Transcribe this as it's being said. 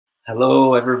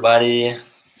Hello, everybody.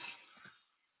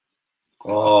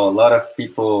 Oh, a lot of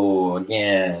people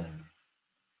again.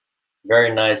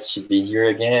 Very nice to be here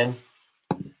again.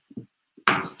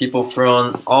 People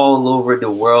from all over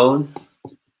the world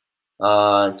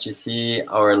to see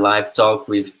our live talk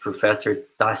with Professor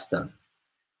Tastan.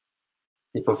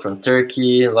 People from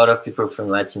Turkey, a lot of people from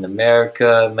Latin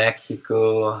America,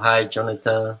 Mexico. Hi,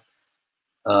 Jonathan.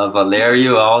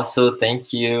 Valerio also,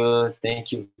 thank you.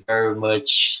 Thank you very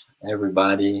much,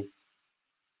 everybody.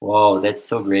 Wow, that's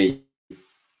so great.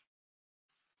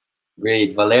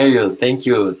 Great, Valerio, thank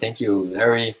you. Thank you.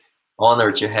 Very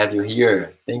honored to have you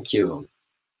here. Thank you.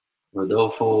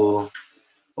 Rodolfo,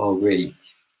 oh, great.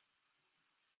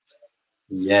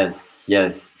 Yes,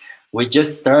 yes. We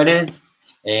just started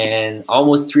and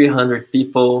almost 300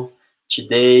 people.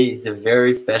 Today is a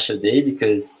very special day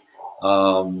because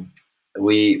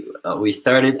we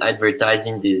started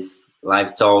advertising this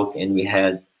live talk and we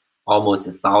had almost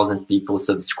 1,000 people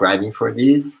subscribing for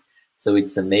this. So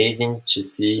it's amazing to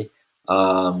see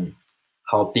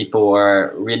how people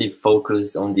are really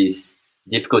focused on this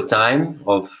difficult time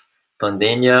of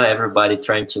pandemia, everybody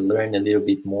trying to learn a little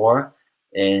bit more.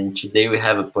 And today we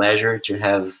have a pleasure to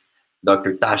have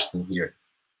Dr. Tastan here.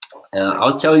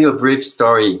 I'll tell you a brief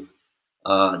story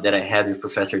that I had with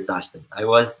Professor Tastan. I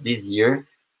was this year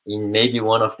in maybe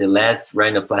one of the last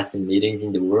rhinoplasty meetings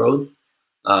in the world,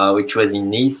 which was in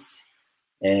Nice.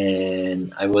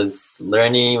 And I was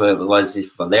learning, I was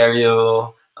with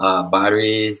Valerio,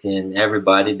 Baris, and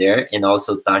everybody there, and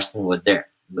also Tastan was there.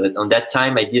 But on that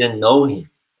time, I didn't know him.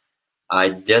 I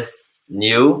just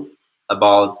knew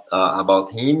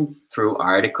about him through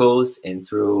articles and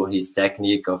through his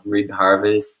technique of rib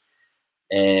harvest.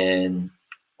 And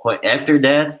after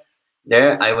that,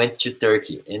 I went to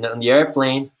Turkey. And on the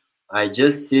airplane, I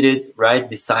just seated right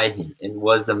beside him, and it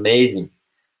was amazing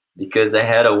because I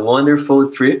had a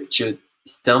wonderful trip to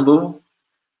Istanbul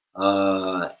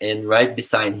and right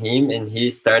beside him, and he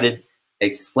started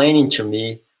explaining to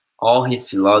me all his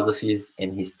philosophies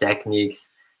and his techniques,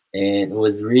 and it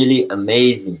was really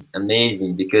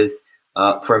amazing because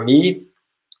for me,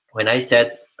 when I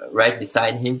sat right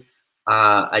beside him,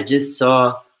 I just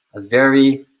saw a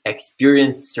very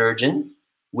experienced surgeon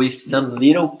with some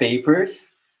little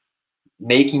papers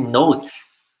making notes.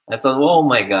 I thought, oh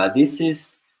my God, this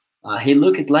is, he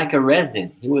looked like a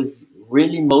resident. He was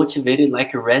really motivated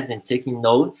like a resident, taking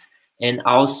notes and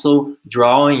also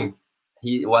drawing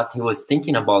what he was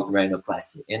thinking about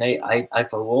rhinoplasty. And I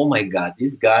thought, oh my God,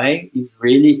 this guy is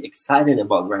really excited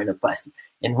about rhinoplasty.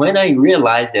 And when I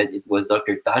realized that it was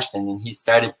Dr. Tastan and he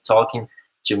started talking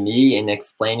to me and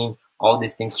explaining all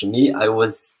these things to me, I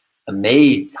was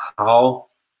amazed how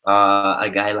a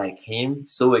guy like him,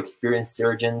 so experienced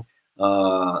surgeon,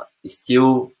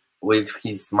 still with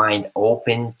his mind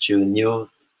open to new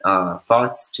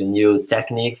thoughts, to new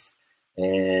techniques,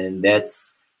 and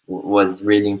was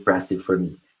really impressive for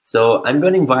me. So I'm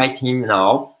going to invite him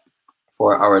now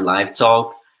for our live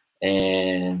talk,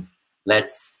 and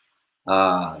let's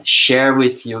share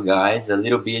with you guys a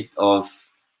little bit of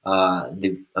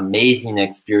the amazing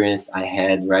experience I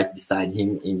had right beside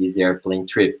him in this airplane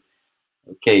trip.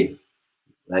 Okay,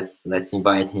 let's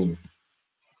invite him.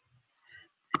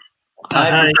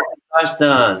 Hi,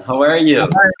 Tastan. How are you?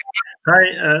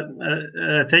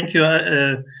 Hi, thank you.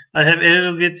 I have a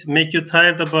little bit make you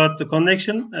tired about the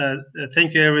connection.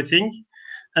 Thank you, everything.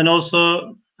 And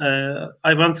also,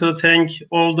 I want to thank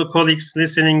all the colleagues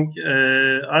listening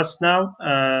us now.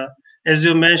 As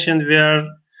you mentioned, we are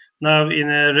now in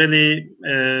a really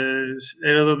a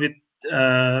little bit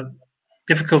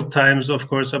difficult times, of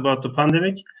course, about the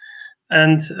pandemic.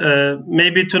 And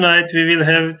maybe tonight we will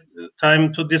have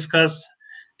time to discuss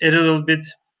a little bit,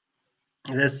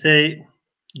 let's say,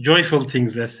 joyful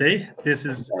things. Let's say this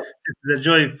is a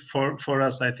joy for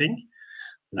us, I think.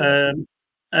 Yes.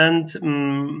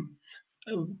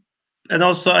 And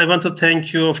also I want to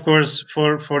thank you, of course,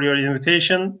 for your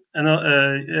invitation. And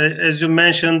as you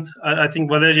mentioned, I think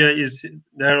Valeria is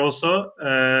there also.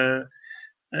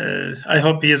 I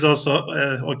hope he is also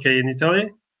okay in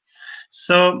Italy.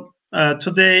 So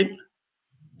today,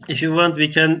 if you want, we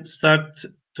can start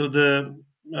to the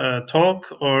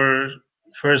talk, or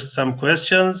first some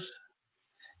questions.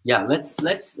 Yeah, let's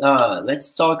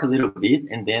talk a little bit,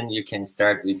 and then you can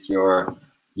start with your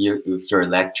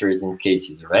lectures and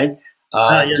cases, right?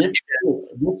 Yes. Just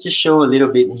to show a little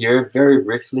bit here, very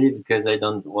briefly, because I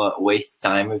don't waste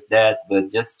time with that, but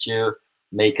just to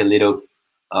make a little,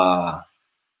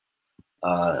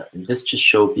 just to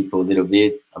show people a little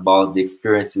bit about the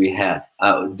experience we had,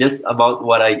 just about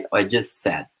what I just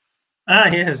said.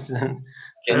 Yes.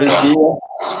 Can you see?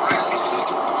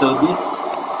 So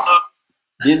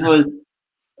this was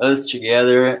us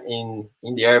together in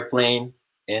the airplane,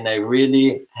 and I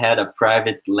really had a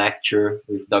private lecture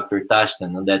with Dr.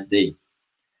 Tastan on that day.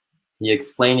 He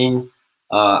explaining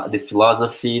the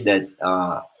philosophy that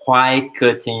why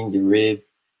cutting the rib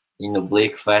in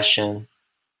oblique fashion,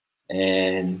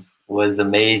 and was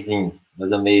amazing.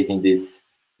 Was amazing this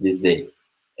day.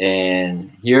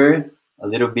 And here a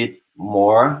little bit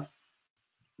more.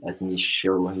 Let me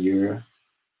show here.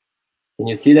 Can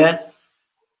you see that?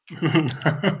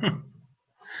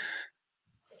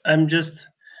 I'm just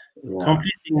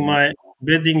completing my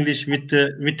bad English with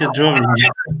the drawing.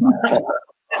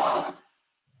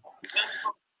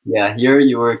 Yeah, here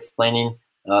you were explaining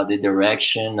the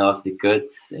direction of the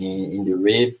cuts in the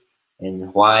rib,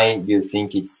 and why do you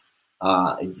think it's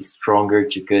stronger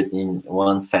to cut in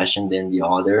one fashion than the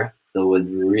other. So it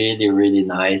was really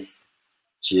nice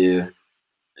to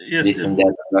listen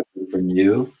that directly from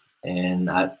you, and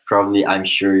I'm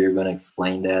sure you're gonna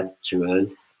explain that to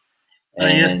us.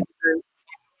 And yes.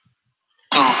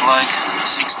 Like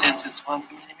 16 to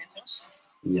 20 millimeters.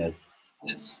 Yes.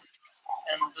 Yes.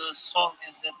 And the sole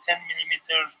is a 10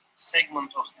 millimeter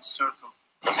segment of the circle.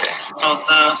 Okay. So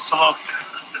the slope,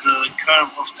 the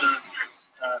curve of the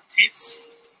teeth,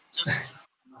 just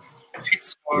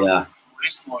fits your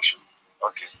wrist motion.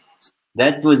 Okay.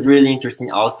 That was really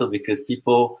interesting also, because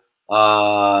people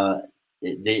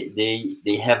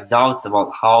they have doubts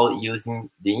about how using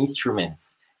the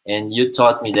instruments, and you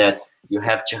taught me that you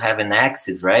have to have an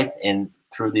axis, right? And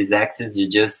through this axis you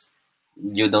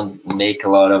don't make a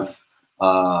lot of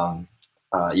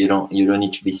you don't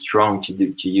need to be strong to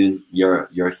use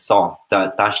your saw,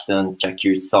 Tastan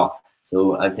Chakir saw.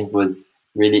 So I think it was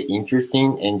really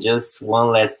interesting. And just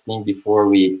one last thing before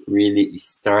we really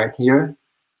start here.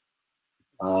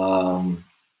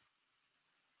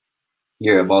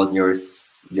 Here about your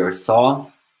saw,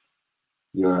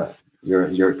 your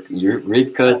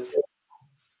rib cuts,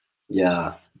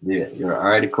 yeah, your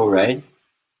article, right?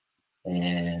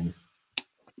 And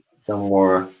some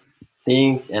more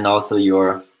things, and also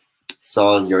your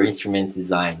saws, your instruments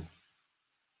design.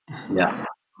 Yeah,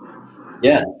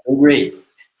 so great.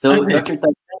 So Dr.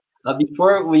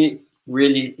 Before we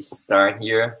really start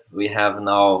here, we have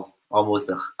now almost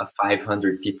a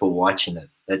 500 people watching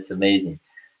us. That's amazing.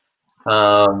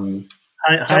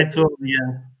 Hi, Tom.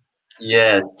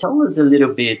 Yeah, tell us a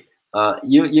little bit.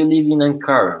 You live in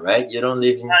Ankara, right? You don't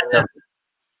live in Istanbul.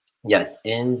 Yes,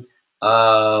 and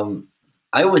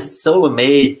I was so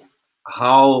amazed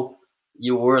how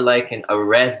you were like a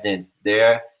resident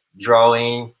there,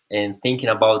 drawing and thinking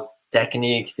about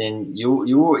techniques, and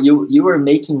you were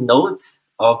making notes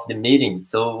of the meeting.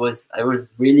 So I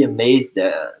was really amazed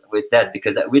with that,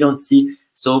 because we don't see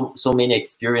so many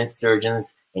experienced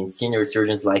surgeons and senior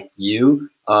surgeons like you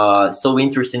so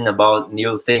interested about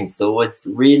new things. So it was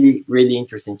really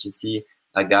interesting to see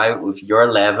a guy with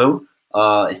your level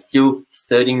still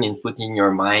studying and putting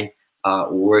your mind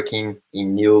working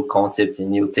in new concepts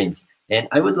and new things. And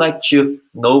I would like to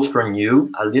know from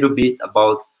you a little bit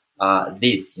about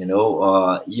this. You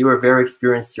know, you're a very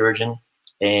experienced surgeon,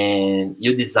 and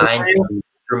you designed some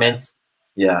instruments.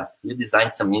 Yeah, you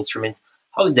designed some instruments.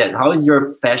 How is that? How is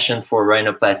your passion for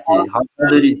rhinoplasty? How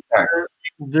did it start?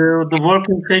 The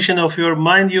working passion of your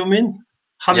mind, you mean?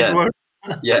 How it works?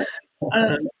 Yes.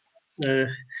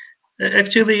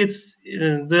 Actually, it's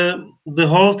the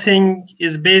whole thing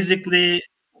is basically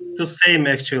the same.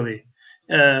 Actually,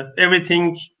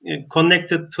 everything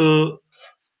connected to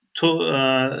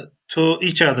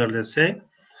each other. Let's say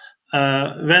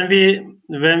when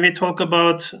we talk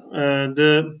about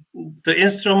the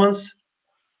instruments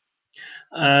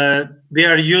we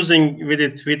are using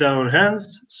with our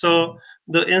hands. So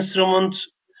the instrument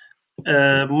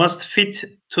must fit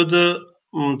to the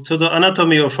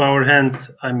anatomy of our hand.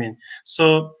 I mean,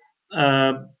 so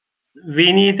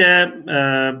we need a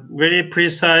very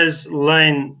precise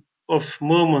line of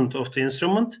movement of the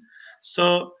instrument.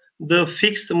 So the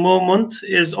fixed movement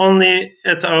is only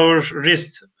at our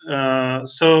wrist.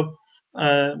 So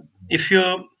if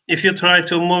you try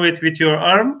to move it with your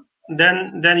arm,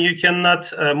 then you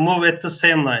cannot move at the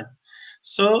same line.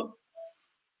 So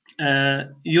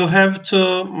you have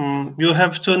to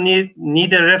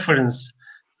need a reference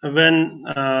when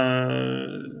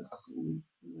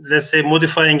let's say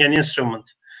modifying an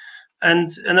instrument. And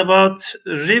about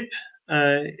rib,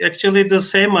 actually the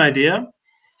same idea.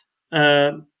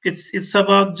 It's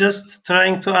about just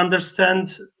trying to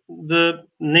understand the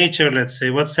nature, let's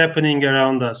say, what's happening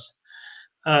around us.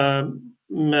 In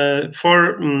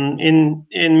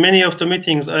many of the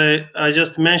meetings, I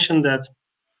just mentioned that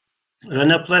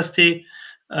rhinoplasty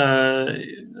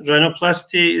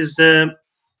rhinoplasty is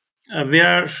we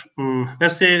are,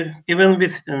 let's say, even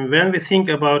with when we think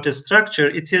about a structure,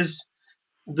 it is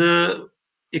the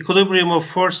equilibrium of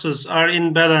forces are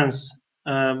in balance,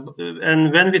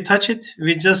 and when we touch it,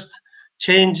 we just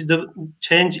change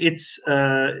its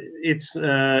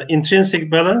intrinsic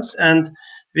balance, and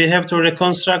we have to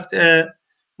reconstruct a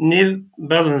new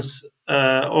balance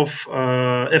of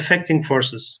affecting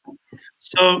forces.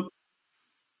 So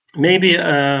maybe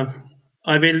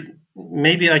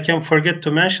maybe I can forget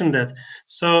to mention that.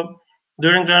 So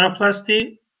during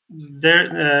rhinoplasty,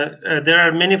 there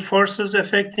are many forces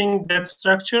affecting that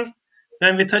structure.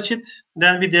 When we touch it,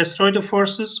 then we destroy the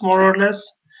forces more or less.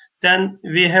 Then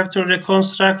we have to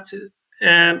reconstruct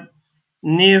a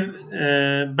new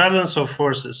balance of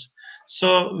forces.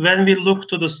 So when we look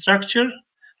to the structure,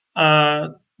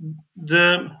 the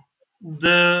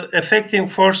affecting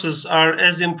forces are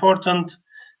as important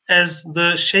as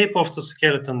the shape of the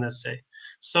skeleton, let's say.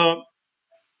 So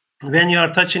when you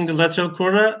are touching the lateral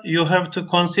crura, you have to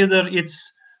consider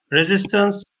its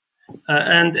resistance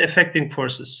and affecting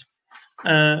forces.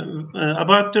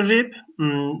 About the rib,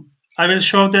 I will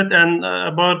show that. And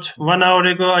about 1 hour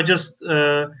ago, I just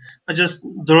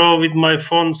draw with my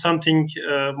phone something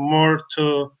more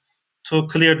to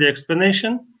clear the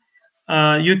explanation.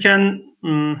 You can,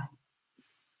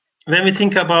 when we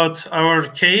think about our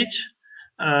cage,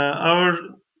 our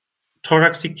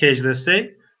thoracic cage, let's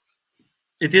say,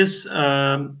 it is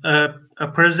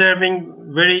preserving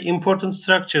very important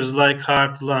structures like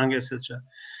heart, lung, etc.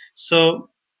 So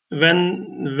when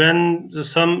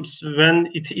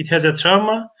it has a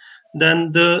trauma,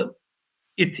 then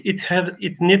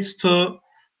it needs to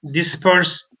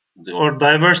disperse or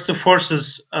diverse the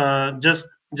forces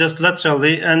just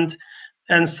laterally, and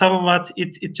somewhat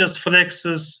it just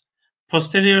flexes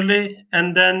posteriorly,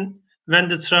 and then when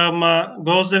the trauma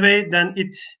goes away, then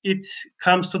it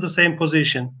comes to the same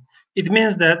position. It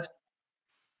means that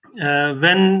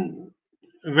when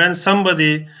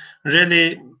somebody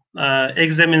really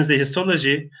examines the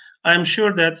histology, I'm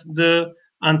sure that the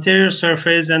anterior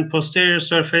surface and posterior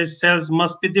surface cells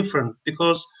must be different,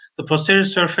 because the posterior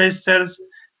surface cells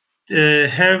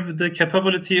have the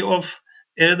capability of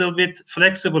a little bit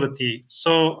flexibility,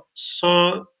 so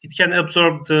it can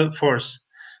absorb the force.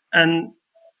 And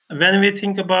when we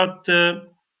think about the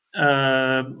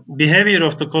behavior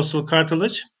of the costal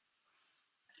cartilage,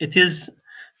 it is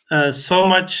so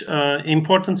much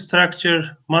important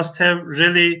structure must have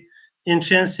really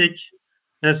intrinsic,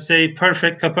 let's say,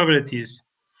 perfect capabilities.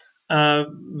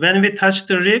 When we touch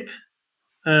the rib,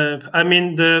 I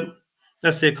mean the,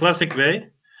 let's say, classic way,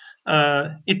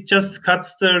 it just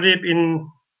cuts the rib in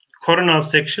coronal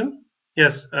section.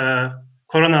 Yes,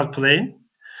 coronal plane.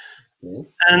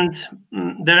 And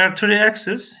there are 3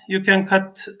 axes. You can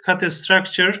cut a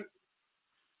structure,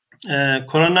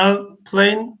 coronal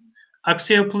plane,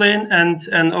 axial plane,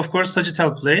 and of course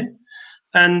sagittal plane.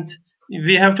 And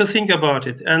we have to think about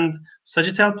it. And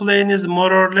sagittal plane is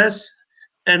more or less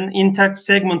an intact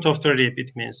segment of the rib.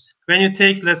 It means when you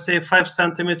take, let's say, 5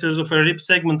 centimeters of a rib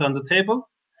segment on the table,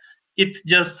 it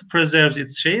just preserves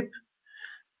its shape.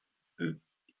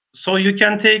 So you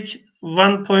can take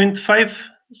 1.5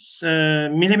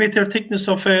 millimeter thickness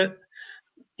of a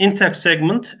intact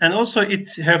segment, and also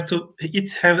it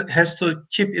has to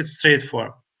keep its straight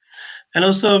form. And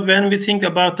also when we think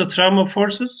about the trauma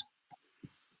forces,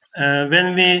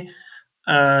 when we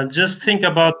just think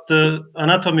about the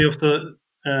anatomy of the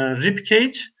rib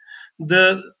cage,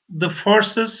 the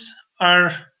forces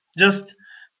are just,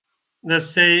 let's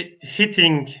say,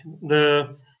 hitting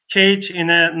the cage in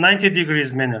a 90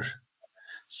 degrees manner.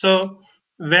 So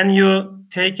when you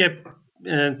take a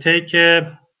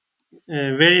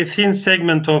very thin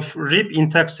segment of rib,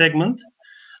 intact segment,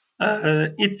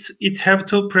 it have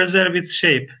to preserve its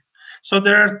shape. So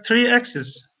there are 3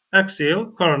 axes: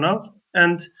 axial, coronal,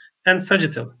 and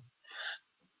sagittal.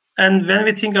 And when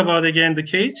we think about, again, the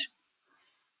cage,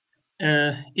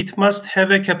 it must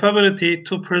have a capability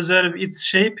to preserve its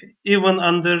shape even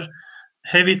under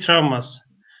heavy traumas.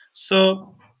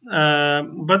 So,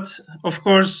 but of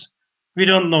course, we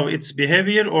don't know its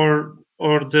behavior or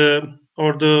the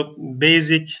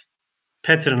basic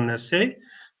pattern, let's say.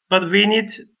 But we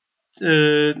need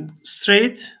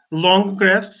straight, long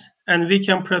grafts, and we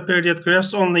can prepare that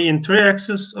grafts only in 3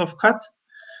 axes of cut.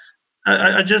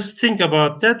 I just think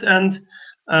about that, and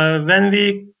when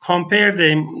we compare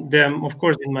them, of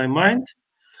course, in my mind,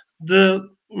 the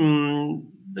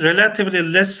relatively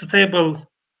less stable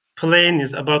plane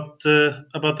is about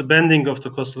the bending of the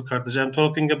costal cartilage. I'm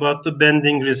talking about the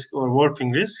bending risk or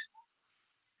warping risk.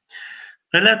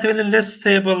 Relatively less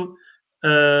stable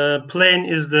plane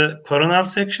is the coronal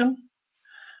section.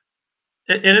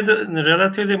 A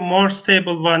relatively more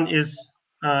stable one is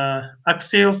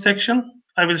axial section.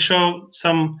 I will show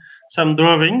some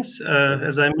drawings.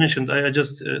 As I mentioned, I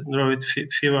just drew it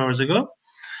few hours ago.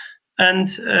 And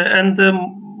the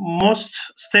most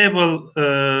stable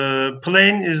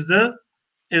plane is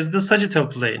the sagittal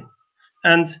plane,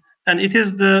 and it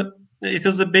is the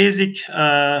basic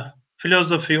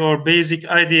philosophy or basic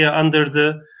idea under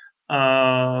the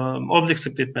oblique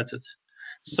split method.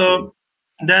 So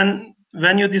then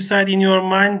when you decide in your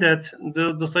mind that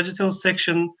the sagittal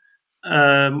section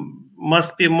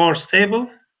must be more stable,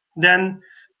 then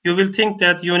you will think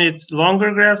that you need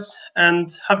longer grafts,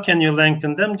 and how can you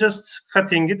lengthen them? Just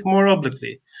cutting it more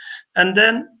obliquely. And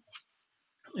then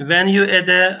when you add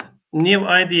a new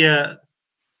idea,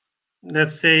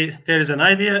 let's say there is an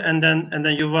idea, and then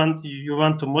you want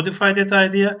to modify that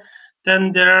idea,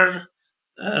 then there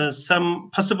are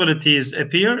some possibilities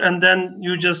appear, and then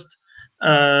you just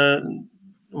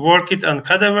work it on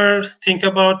cadaver, think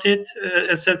about it,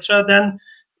 etc. Then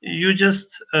you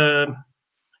just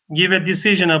give a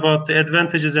decision about the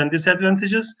advantages and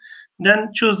disadvantages,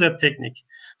 then choose that technique.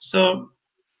 So,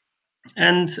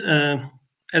 and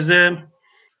as a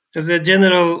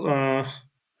general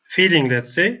feeling,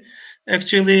 let's say,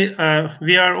 actually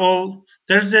we are all,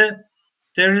 there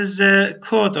is a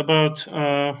quote about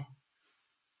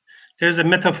there's a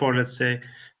metaphor, let's say,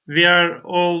 we are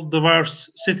all dwarfs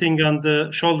sitting on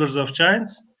the shoulders of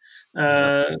giants.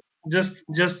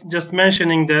 Just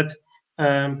mentioning that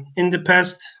in the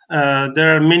past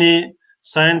there are many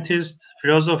scientists,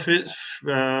 philosophers,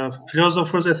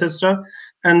 etc.,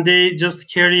 and they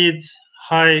just carried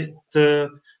high the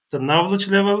knowledge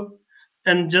level,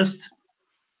 and just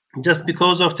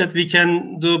because of that we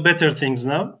can do better things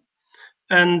now.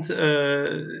 And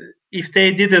if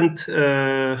they didn't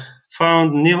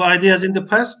found new ideas in the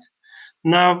past,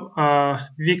 now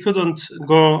we couldn't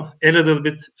go a little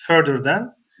bit further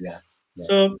than. Yes.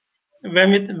 So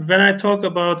when I talk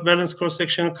about balanced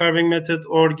cross-sectional carving method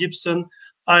or Gibson,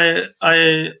 I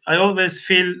always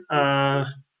feel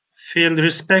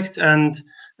respect, and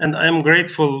I'm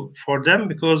grateful for them,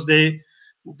 because they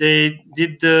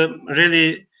did the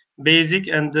really basic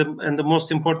and the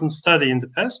most important study in the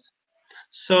past.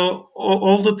 So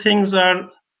all the things are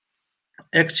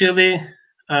actually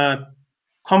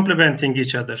complementing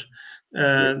each other,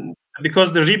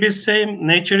 because the rib is same,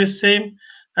 nature is same,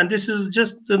 and this is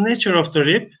just the nature of the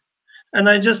rib. And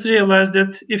I just realized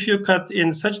that if you cut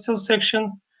in sagittal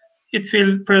section, it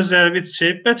will preserve its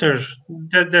shape better.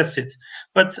 That's it.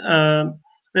 But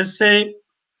let's say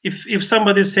if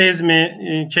somebody says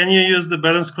me, can you use the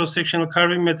balanced cross-sectional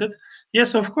carving method?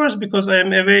 Yes, of course, because I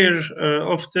am aware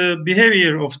of the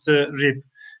behavior of the rib.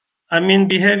 I mean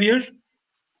behavior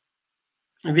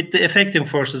with the effective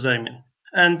forces, I mean.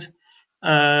 And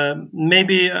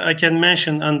maybe I can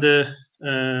mention on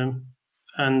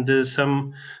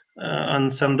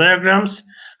some diagrams,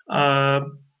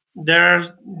 there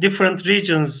are different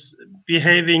regions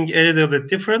behaving a little bit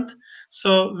different.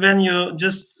 So when you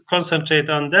just concentrate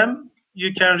on them,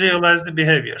 you can realize the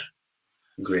behavior.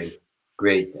 Great,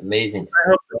 amazing.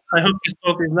 I hope this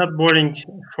talk is not boring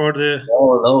for the.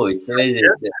 No, it's amazing.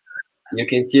 Yeah. You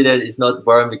can see that it's not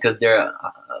boring because there are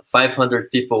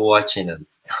 500 people watching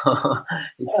us. So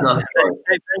it's not boring.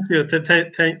 Thank you.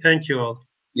 Thank you all.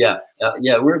 Yeah,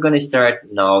 we're gonna start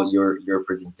now your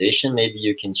presentation. Maybe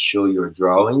you can show your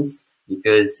drawings,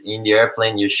 because in the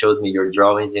airplane you showed me your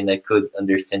drawings and I could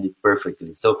understand it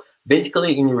perfectly. So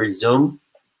basically, in resume,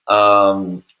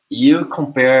 you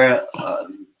compare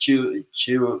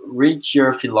to reach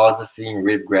your philosophy in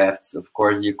rib grafts. Of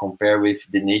course, you compare with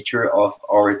the nature of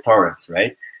our thorax,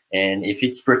 right? And if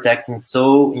it's protecting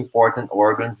so important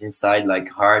organs inside, like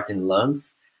heart and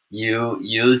lungs, you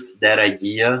use that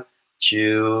idea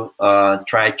to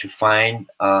try to find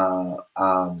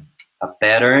a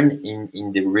pattern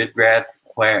in the rib graft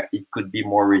where it could be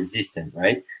more resistant,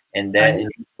 right? And then in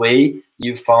this way,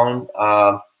 you found,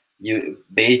 you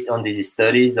based on these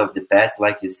studies of the past,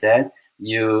 like you said,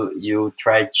 you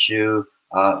try to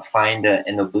find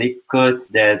an oblique cut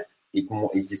that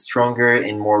it's stronger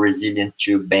and more resilient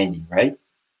to bending, right?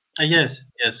 Yes.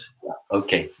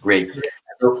 Okay, great.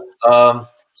 So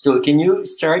so can you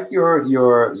start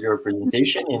your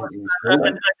presentation I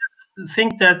just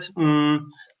think that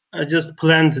I just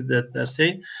planned that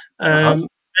essay. When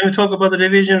we talk about the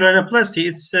revision rhinoplasty,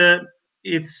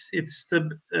 it's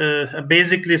the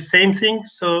basically same thing.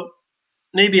 So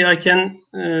maybe I can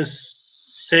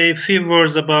say a few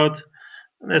words about,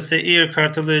 let's say, ear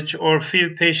cartilage, or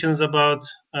few patients about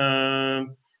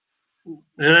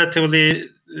relatively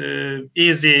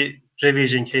easy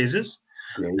revision cases.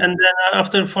 Great. And then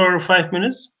after 4 or 5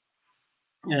 minutes,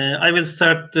 I will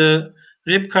start the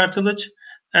rib cartilage.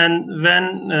 And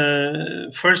when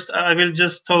first I will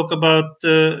just talk about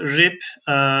the rib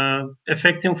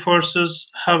affecting forces,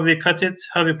 how we cut it,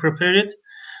 how we prepare it,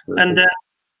 and then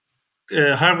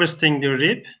harvesting the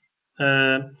rib.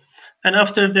 And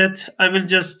after that, I will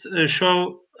just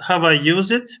show how I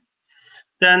use it.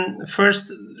 Then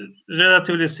first,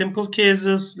 relatively simple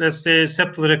cases, let's say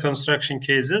septal reconstruction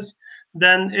cases,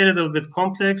 then a little bit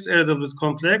complex, and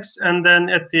then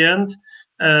at the end,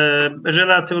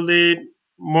 relatively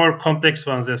more complex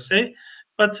ones, let's say.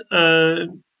 But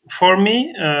for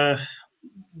me,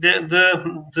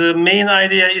 the main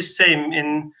idea is same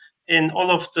in all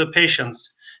of the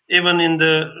patients, even in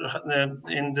the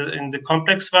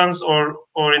complex ones or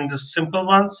in the simple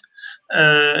ones.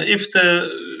 If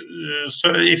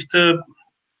the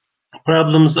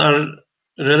problems are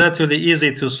relatively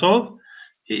easy to solve,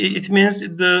 it means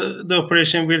the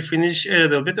operation will finish a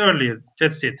little bit earlier.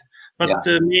 That's it. But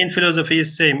the main philosophy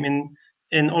is same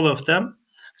in all of them.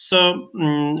 So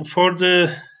for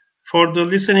the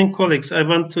listening colleagues, I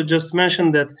want to just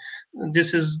mention that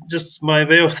this is just my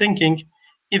way of thinking.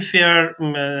 If you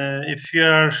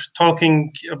are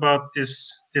talking about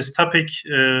this topic,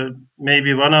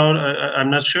 maybe 1 hour, I'm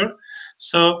not sure.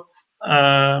 So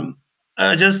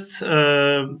I just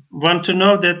want to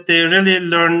know that they really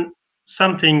learn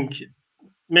something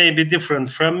maybe different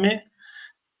from me.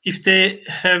 If they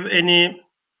have any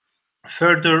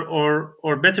further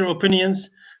or better opinions,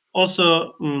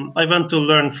 also I want to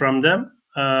learn from them.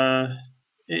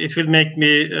 It will make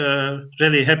me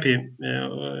really happy,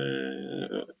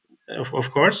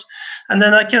 of course. And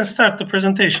then I can start the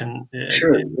presentation.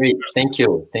 Sure, great. Thank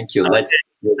you. Okay. Let's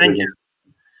thank you.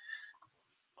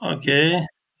 Okay.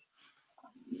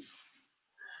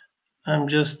 I'm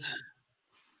just...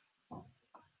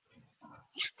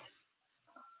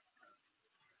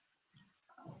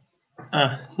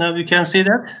 now you can see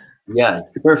that? Yeah,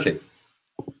 it's perfect.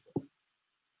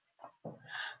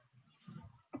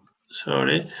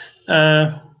 Sorry.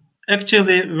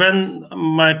 Actually, when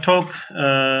my talk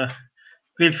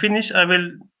will finish, I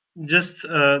will just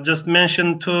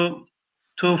mention two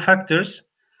factors.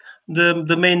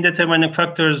 The main determining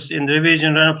factors in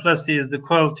revision rhinoplasty is the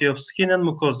quality of skin and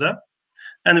mucosa.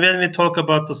 And when we talk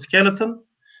about the skeleton,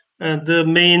 the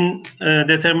main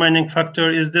determining factor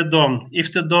is the dome.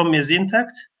 If the dome is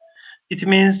intact, it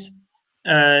means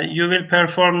you will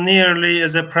perform nearly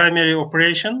as a primary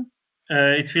operation.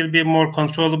 It will be more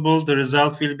controllable. The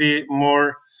result will be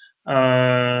more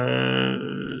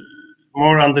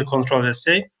under control, let's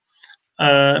say.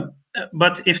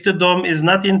 But if the dome is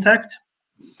not intact,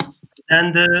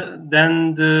 and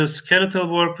then the skeletal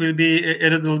work will be a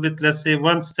little bit, let's say,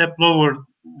 one step lower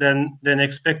than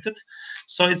expected.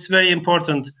 So it's very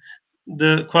important,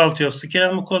 the quality of skin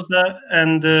and mucosa,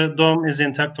 and the dome is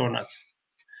intact or not.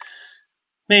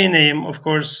 Main aim, of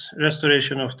course,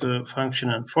 restoration of the function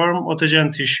and form.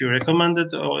 Autogenic tissue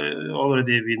recommended.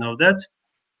 Already we know that.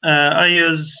 I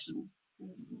use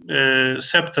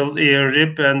septal ear,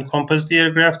 rib, and composite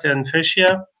ear graft and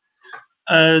fascia.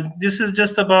 This is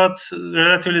just about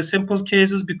relatively simple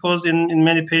cases, because in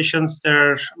many patients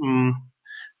there are,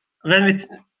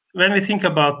 when we think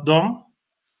about dome,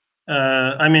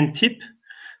 I mean tip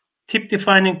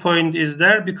defining point is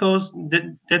there, because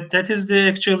that is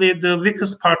actually the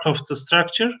weakest part of the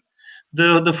structure.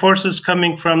 The forces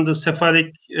coming from the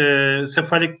cephalic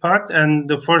part, and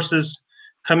the forces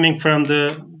coming from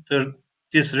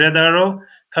this red arrow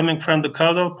coming from the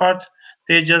caudal part,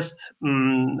 they just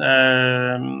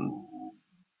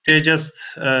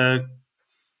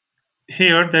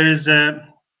here there is a,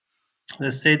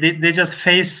 let's say, they just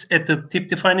face at the tip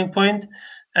defining point,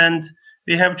 and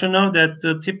we have to know that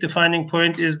the tip defining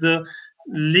point is the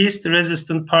least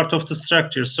resistant part of the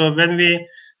structure. So when we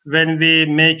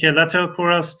make a lateral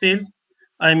crural steel,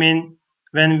 I mean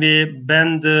when we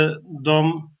bend the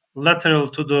dome lateral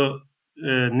to the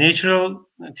natural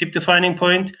tip defining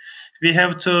point, we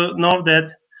have to know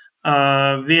that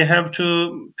we have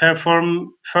to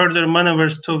perform further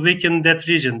maneuvers to weaken that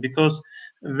region, because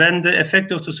when the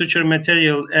effect of the suture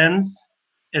material ends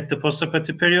at the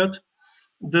postoperative period,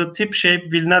 the tip shape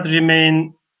will not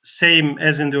remain same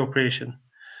as in the operation.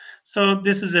 So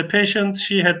this is a patient.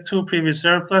 She had 2 previous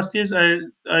rhinoplasties.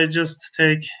 I just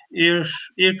take ear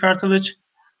cartilage.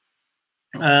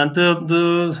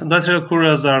 The lateral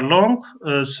crurals are long,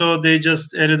 so they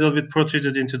just a little bit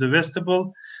protruded into the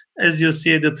vestibule. As you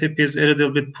see, the tip is a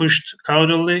little bit pushed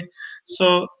caudally.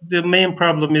 So the main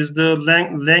problem is the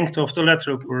length of the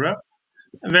lateral crura.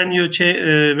 when you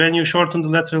shorten the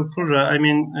lateral crura, I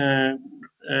mean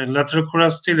lateral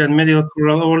crural still and medial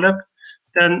crural overlap,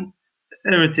 then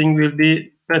everything will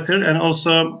be better. And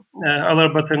also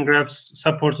alar button grafts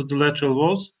supported the lateral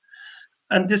walls.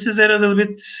 And this is a little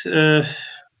bit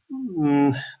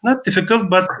not difficult,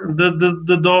 but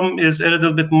the dome is a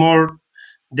little bit more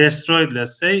destroyed,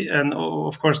 let's say. And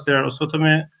of course, there are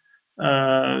osteotomy,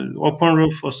 open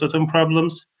roof osteotomy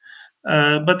problems.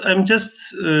 But I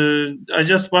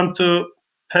just want to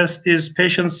pass these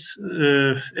patients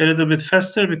a little bit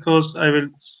faster because I will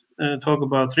talk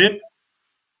about rib.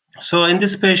 So in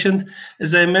this patient,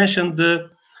 as I mentioned, the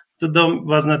dome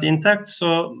was not intact,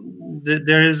 so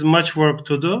there is much work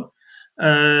to do.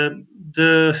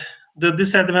 The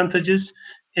disadvantages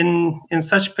in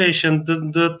such patient,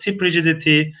 the tip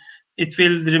rigidity, it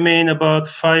will remain about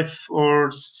 5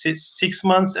 or 6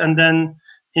 months, and then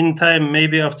in time,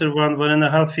 maybe after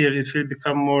 1.5 years, it will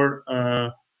become more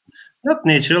not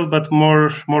natural, but more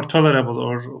tolerable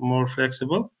or more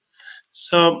flexible.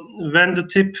 So when the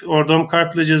tip or dome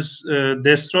cartilage is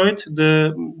destroyed,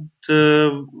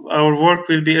 our work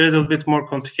will be a little bit more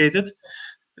complicated.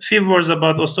 A few words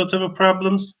about osteotomy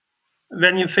problems.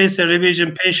 When you face a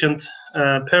revision patient,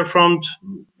 performed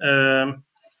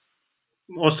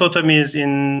osteotomies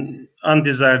in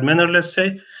undesired manner, let's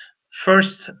say,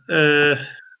 first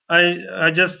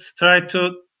I just try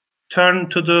to turn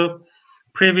to the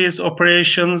previous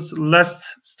operations last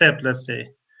step, let's say.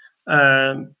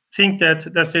 Think that,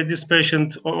 let's say, this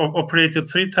patient operated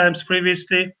 3 times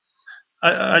previously.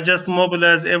 I just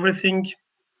mobilize everything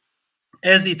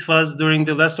as it was during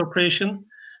the last operation.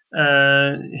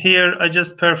 Here, I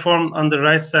just perform on the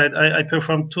right side. I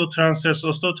perform 2 transverse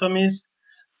osteotomies,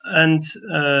 and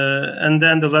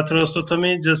then the lateral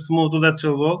osteotomy, just move the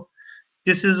lateral wall.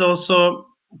 This is also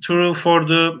true for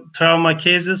the trauma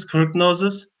cases,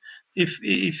 crypnosis.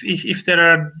 If there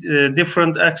are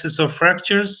different axes of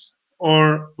fractures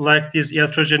or like these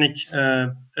iatrogenic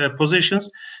positions,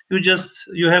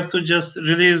 you have to just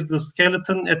release the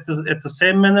skeleton at the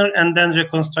same manner and then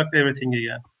reconstruct everything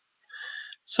again.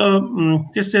 So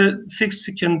this is a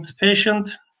 6-second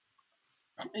patient.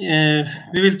 We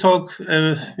will talk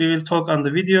on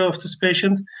the video of this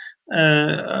patient.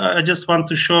 I just want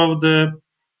to show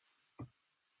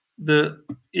the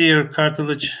ear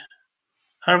cartilage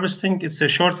harvesting. It's a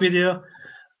short video.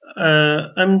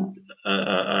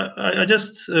 I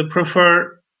just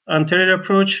prefer anterior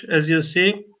approach, as you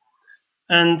see,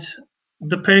 and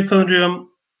the perichondrium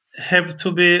have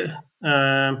to be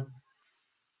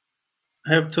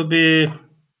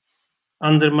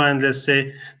undermined. Let's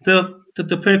say the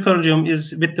perichondrium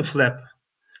is with the flap,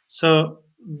 so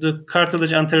the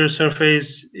cartilage anterior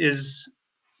surface is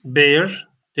bare.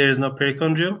 There is no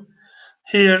perichondrium.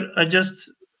 Here, I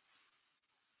just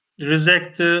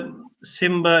resect the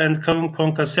Simba and cavum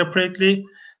concha separately.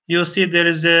 You see there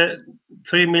is a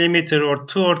 3 millimeter or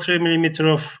 2 or 3 millimeter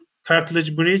of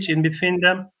cartilage breach in between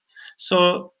them.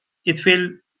 So it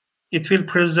will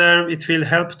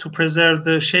help to preserve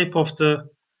the shape of the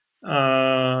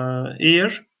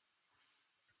ear.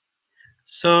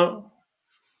 So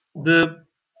the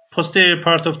posterior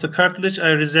part of the cartilage,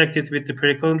 I resect it with the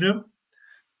perichondrium.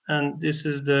 And this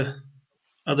is the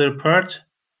other part.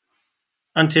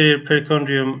 Anterior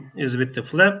perichondrium is with the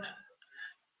flap.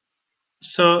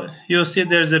 So you see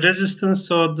there's a resistance,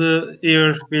 so the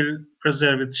ear will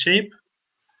preserve its shape.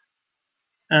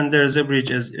 And there's a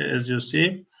bridge, as you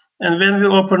see. And when we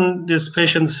open this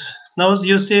patient's nose,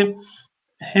 you see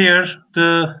here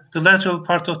the lateral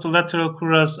part of the lateral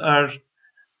cruras are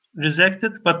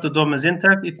resected, but the dome is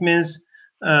intact. It means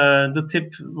the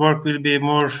tip work will be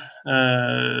more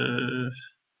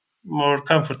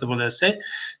comfortable, let's say.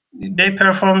 They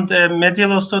performed a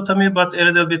medial osteotomy, but a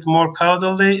little bit more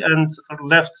caudally, and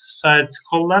left side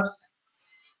collapsed.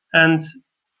 And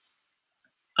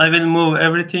I will move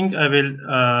everything. I will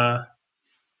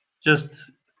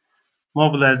just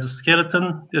mobilize the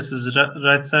skeleton. This is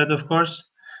right side, of course.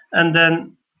 And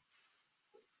then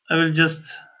I will just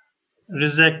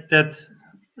resect that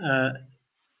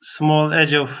small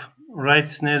edge of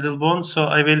right nasal bone. So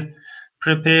I will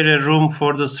prepare a room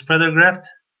for the spreader graft,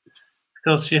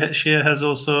 because she has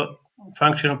also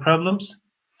functional problems.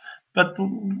 But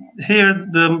here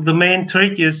the main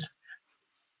trick is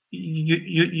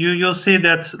you'll see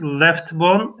that left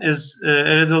bone is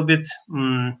a little bit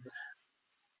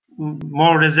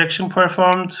more resection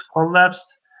performed,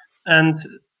 collapsed, and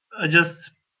I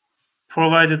just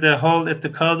provided a hole at the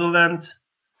caudal end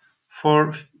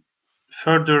for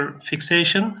further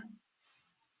fixation.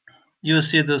 You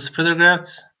see the spreader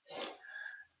grafts.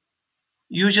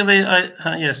 Usually,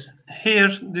 yes, here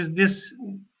this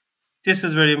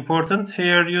is very important.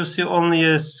 Here you see only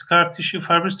a scar tissue,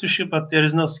 fibrous tissue, but there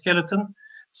is no skeleton.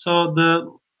 So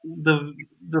the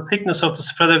thickness of the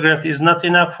spreader graft is not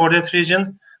enough for that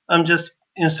region. I'm just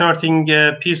inserting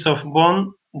a piece of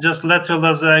bone, just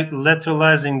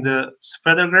lateralizing the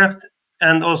spreader graft,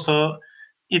 and also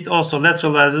it also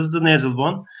lateralizes the nasal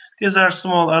bone. These are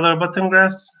small other button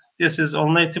grafts. This is all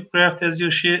native graft, as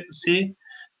you see.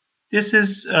 This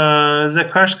is the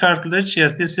crush cartilage.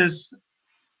 Yes, this is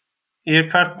ear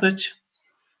cartilage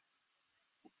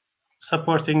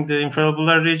supporting the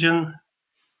infralveolar region,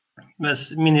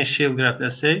 as mini shield graft,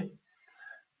 let's say.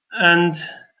 And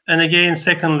again,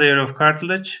 second layer of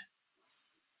cartilage.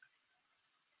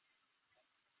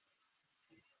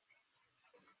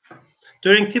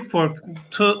 During tip work,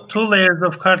 two layers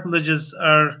of cartilages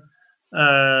are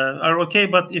okay,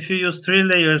 but if you use 3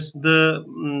 layers,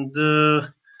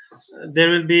 there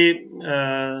will be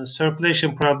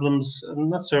circulation problems,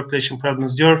 not circulation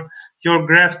problems. Your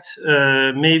graft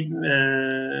may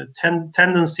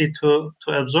tendency to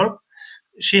absorb.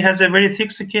 She has a very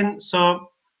thick skin, so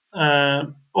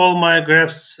all my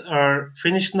grafts are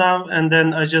finished now, and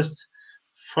then I'm just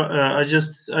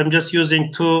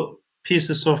using 2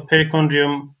 pieces of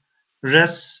perichondrium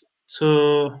res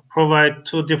to provide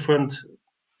 2 different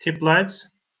tip lights.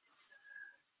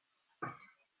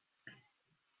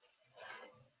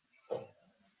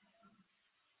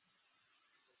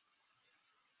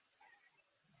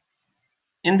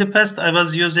 In the past, I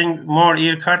was using more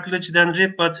ear cartilage than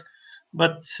rib, but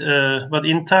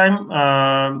in time,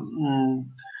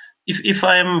 if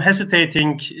I am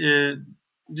hesitating,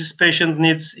 this patient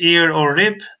needs ear or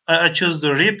rib, I choose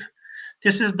the rib.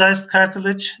 This is diced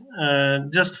cartilage,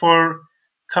 just for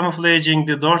camouflaging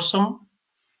the dorsum,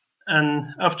 and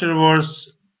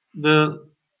afterwards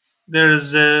there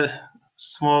is a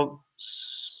small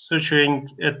suturing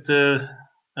at the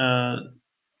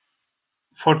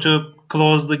for to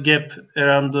close the gap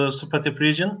around the supratip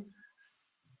region.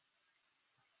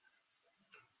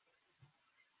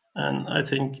 And I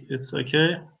think it's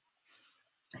okay.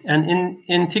 And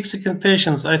in thick-skinned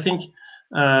patients, I think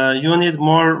you need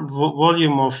more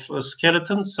volume of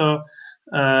skeleton. So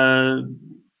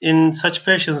in such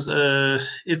patients,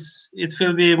 it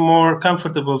will be more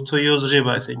comfortable to use rib,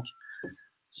 I think.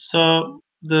 So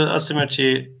the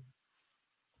asymmetry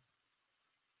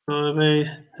go away.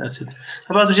 That's it.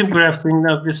 About rib grafting,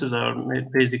 now this is our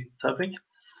basic topic.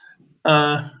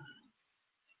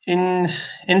 In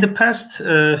the past,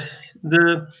 the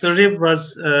rib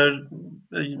was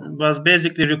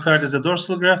basically required as a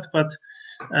dorsal graft, but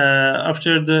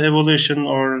after the evolution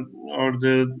or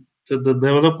the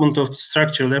development of the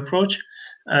structural approach,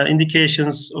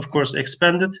 indications, of course,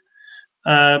 expanded.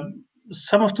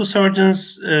 Some of the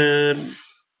surgeons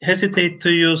hesitate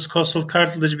to use costal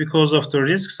cartilage because of the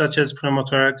risks, such as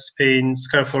pneumothorax, pain,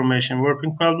 scar formation,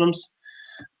 warping problems.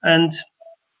 And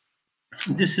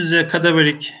this is a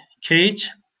cadaveric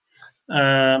cage.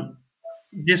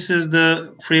 This is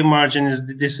the free margin.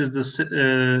 This is the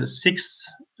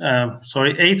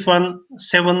 8th one,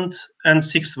 7th, and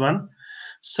 6th one.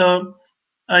 So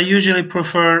I usually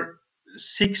prefer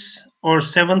 6th or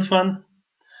 7th one,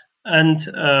 and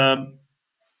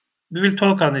we will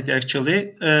talk on it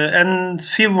actually. And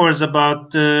few words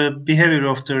about the behavior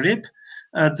of the rib.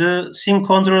 The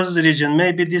synchondrous region,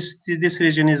 maybe this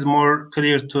region is more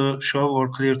clear to show or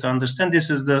clear to understand. This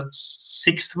is the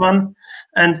 6th one,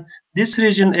 and this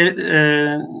region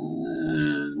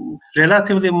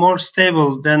relatively more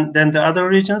stable than the other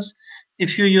regions.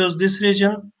 If you use this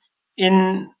region,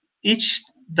 in each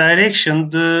direction,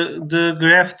 the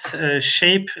graft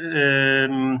shape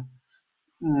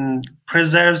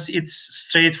preserves its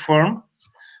straight form,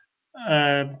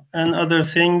 and other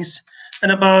things.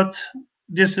 And about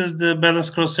this is the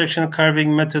balanced cross-section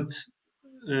carving method,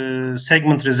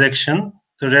 segment resection,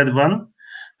 the red one,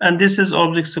 and this is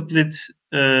oblique split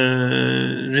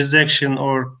resection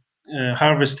or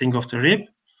harvesting of the rib.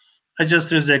 I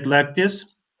just resect like this.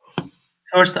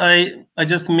 First, I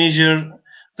just measure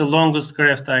the longest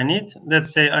graft I need.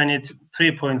 Let's say I need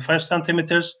 3.5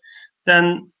 centimeters.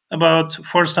 Then about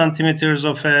 4 centimeters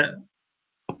of a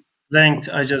length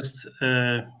I just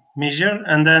measure,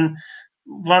 and then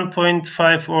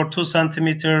 1.5 or 2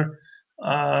 centimeter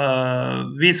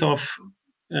width of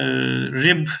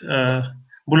rib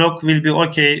block will be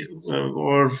okay,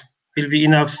 or will be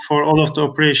enough for all of the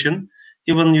operation.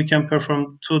 Even you can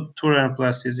perform two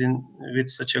rhinoplasties with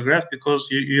such a graft, because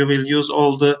you will use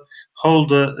all the whole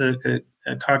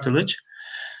cartilage.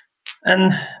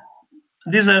 And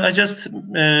these are, I just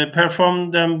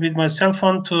perform them with my cell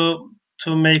phone to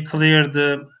make clear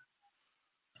the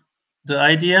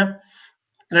idea,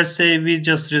 let's say we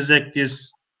just resect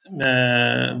this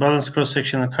balanced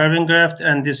cross-sectional carving graft,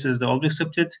 and this is the oblique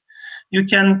split. You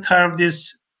can carve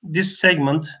this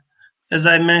segment, as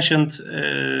I mentioned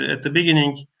at the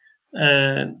beginning,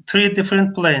 3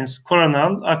 different planes: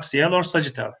 coronal, axial, or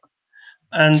sagittal.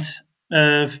 And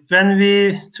when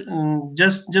we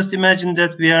just imagine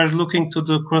that we are looking to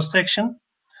the cross-section,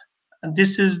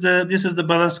 this is the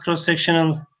balanced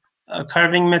cross-sectional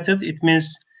carving method. It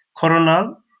means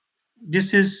coronal.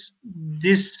 This is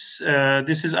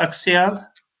axial.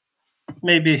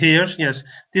 Maybe here, yes.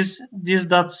 These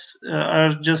dots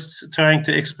are just trying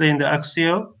to explain the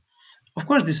axial. Of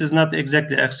course, this is not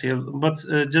exactly axial, but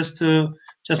just to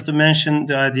mention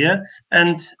the idea.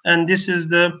 And this is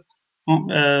the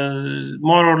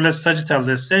more or less sagittal,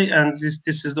 let's say, and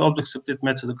this is the oblique split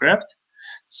method graft.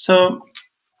 So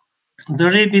the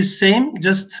rib is same.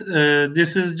 Just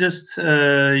this is just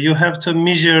you have to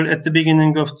measure at the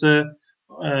beginning of the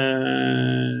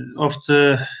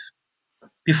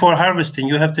before harvesting.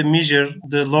 You have to measure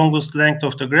the longest length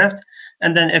of the graft,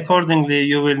 and then accordingly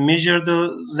you will measure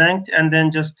the length, and then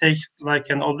just take like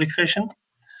an oblique fashion.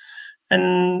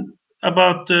 And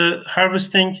about the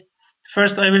harvesting,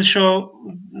 first I will show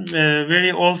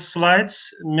very old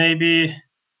slides, maybe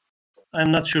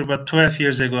I'm not sure, but 12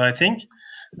 years ago, I think,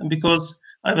 because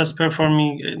I was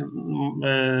performing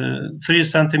 3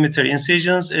 centimeter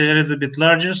incisions, a little bit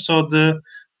larger, so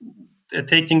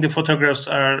taking the photographs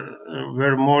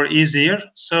were more easier.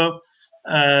 So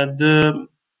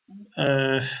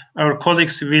our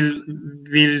colleagues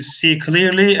will see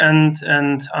clearly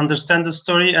and understand the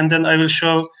story, and then I will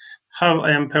show how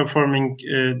I am performing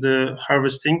the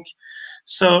harvesting.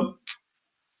 So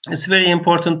it's very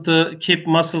important to keep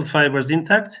muscle fibers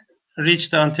intact, reach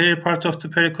the anterior part of the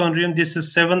perichondrium. This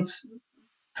is 7th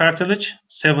cartilage,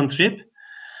 7th rib,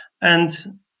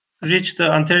 and reach the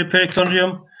anterior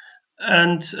perichondrium.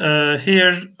 And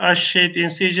here S-shaped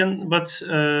incision, but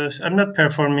I'm not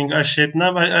performing S-shape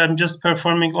now. I'm just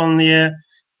performing only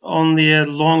a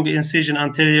long incision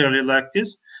anteriorly like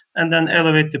this, and then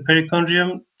elevate the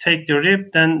perichondrium, take the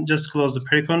rib, then just close the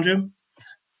perichondrium.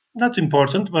 Not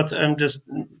important, but I'm just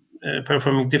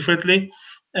performing differently.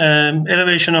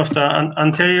 Elevation of the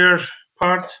anterior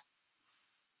part,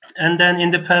 and then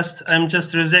in the past I'm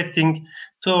just resecting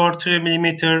 2 or 3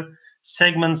 millimeter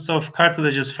segments of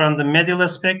cartilages from the medial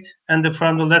aspect and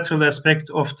from the lateral aspect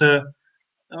of the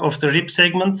rib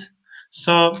segment.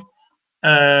 So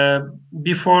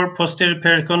before posterior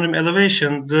perichondrium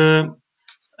elevation, the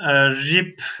rib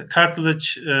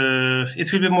cartilage,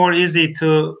 it will be more easy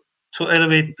to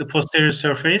elevate the posterior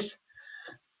surface.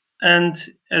 And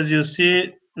as you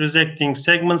see, resecting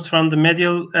segments from the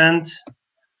medial end,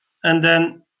 and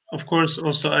then of course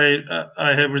also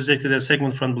I have resected a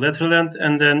segment from the lateral end,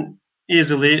 and then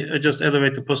easily I just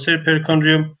elevate the posterior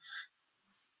perichondrium.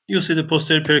 You see the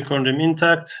posterior perichondrium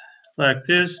intact like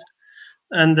this,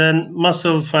 and then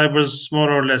muscle fibers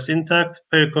more or less intact,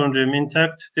 perichondrium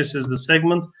intact. This is the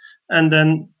segment, and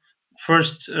then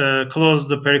first close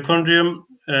the perichondrium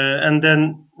and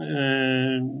then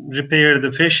repair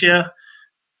the fascia.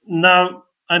 Now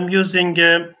I'm using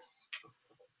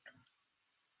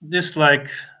this like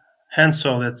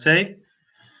handsaw, let's say.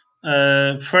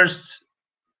 First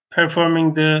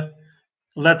performing the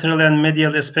lateral and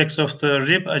medial aspects of the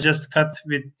rib, I just cut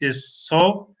with this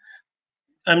saw.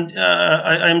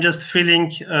 I'm just feeling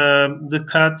the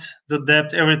cut, the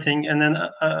depth, everything, and then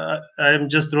I'm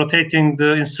just rotating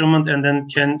the instrument, and then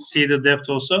can see the depth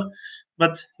also.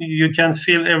 But you can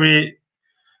feel every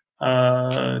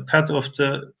cut of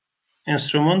the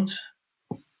instrument,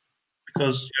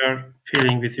 because you are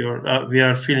feeling with your we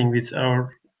are feeling with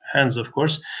our hands, of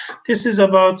course. This is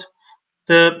about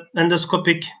the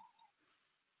endoscopic,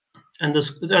 and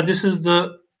this is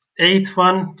the 8th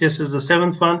one, this is the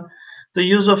 7th one. The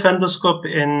use of endoscope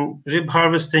in rib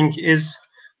harvesting is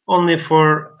only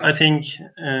for, I think,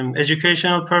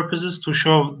 educational purposes, to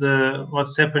show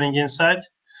what's happening inside,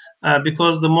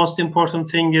 because the most important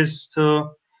thing is to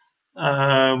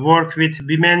work with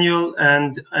bimanual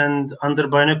and under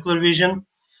binocular vision.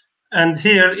 And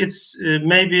here it's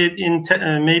maybe in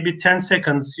maybe 10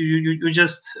 seconds you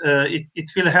just it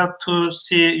will help to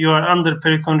see you are under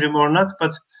perichondrium or not,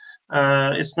 but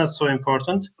it's not so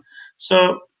important.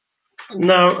 So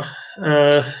now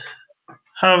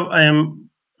how I am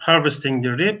harvesting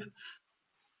the rib.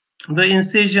 The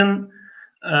incision,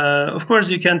 of course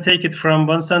you can take it from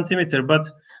 1 centimeter, but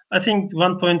I think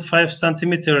 1.5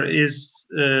 centimeter is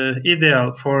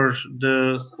ideal for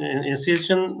the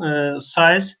incision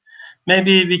size.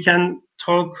 Maybe we can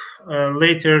talk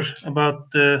later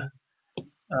about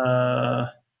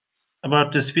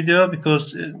this video,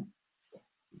 because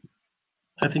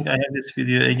I think I have this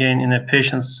video again in a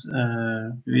patient's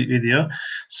video.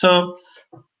 So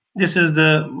this is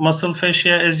the muscle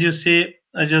fascia. As you see,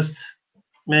 I just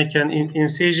make an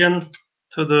incision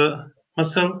to the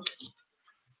muscle,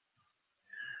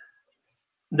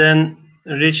 then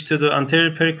reach to the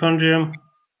anterior perichondrium,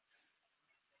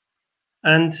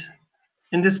 and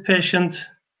in this patient,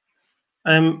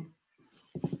 I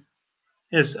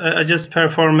just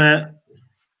perform a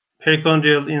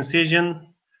perichondrial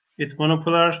incision with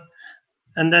monopolar,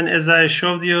 and then, as I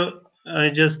showed you, I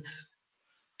just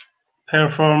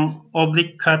perform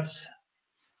oblique cuts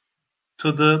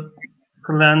to the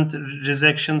planned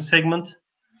resection segment.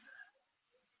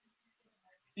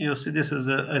 You see, this is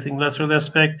I think lateral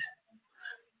aspect,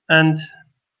 and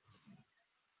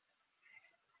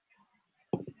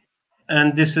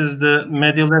this is the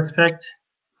medial aspect.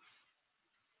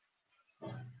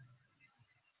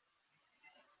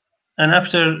 And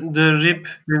after the rib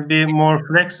will be more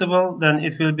flexible, then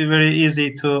it will be very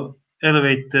easy to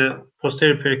elevate the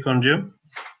posterior perichondrium.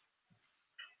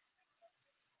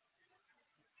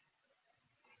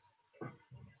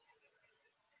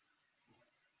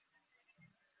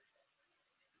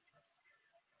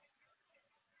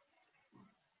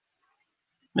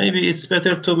 Maybe it's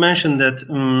better to mention that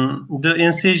the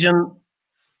incision,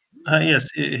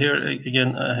 yes, here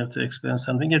again, I have to explain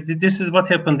something. This is what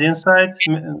happened inside,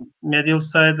 medial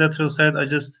side, lateral side. I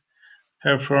just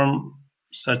perform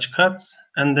such cuts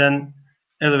and then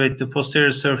elevate the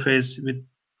posterior surface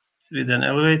with an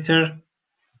elevator,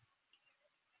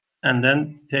 and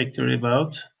then take the rib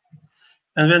out.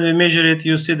 And when we measure it,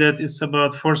 you see that it's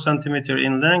about 4 centimeter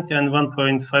in length and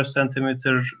 1.5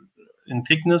 centimeter in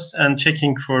thickness, and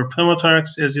checking for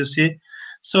pneumothorax, as you see.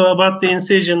 So about the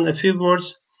incision, a few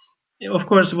words. Of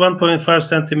course, 1.5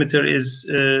 centimeter is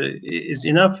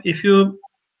enough. If you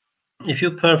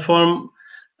perform,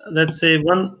 let's say,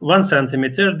 1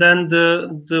 centimeter, then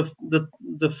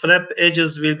the flap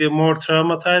edges will be more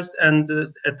traumatized, and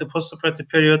at the postoperative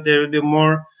period there will be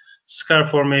more scar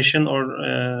formation, or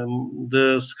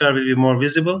the scar will be more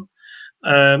visible.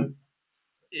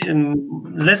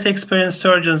 Less experienced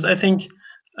surgeons, I think,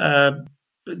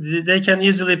 they can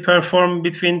easily perform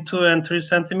between 2 and 3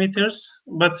 centimeters,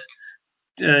 but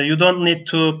you don't need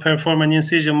to perform an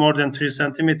incision more than 3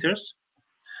 centimeters.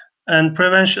 And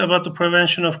about the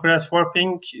prevention of graft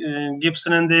warping,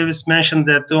 Gibson and Davis mentioned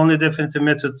that the only definitive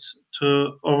method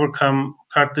to overcome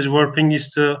cartilage warping is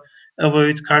to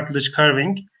avoid cartilage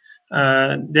carving.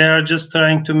 They are just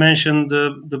trying to mention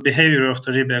the behavior of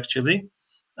the rib, actually.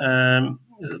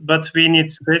 But we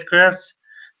need straight grafts.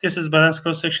 This is balanced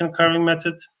cross-section carving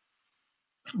method.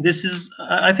 This is,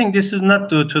 I think, this is not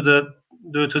due to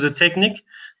the technique.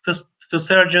 The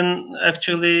surgeon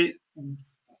actually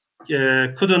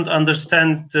couldn't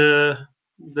understand the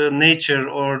nature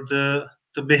or the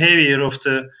behavior of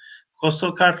the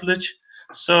costal cartilage.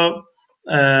 So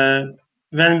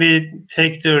when we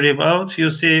take the rib out,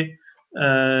 you see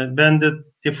bended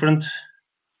different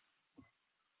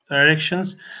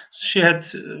directions. So she had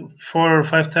 4 or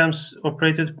 5 times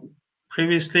operated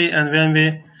previously, and when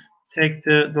we take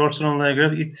the dorsal ulnar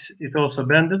graft, it also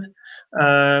bended.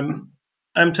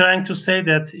 I'm trying to say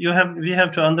that we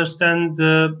have to understand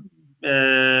the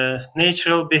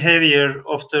natural behavior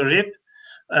of the rib,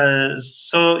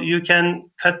 so you can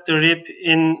cut the rib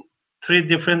in 3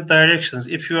 different directions.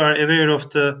 If you are aware of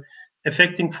the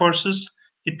affecting forces,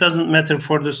 it doesn't matter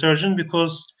for the surgeon,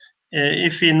 because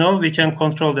if we know, we can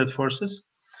control that forces.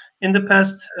 In the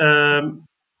past,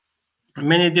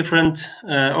 many different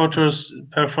authors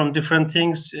perform different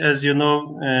things. As you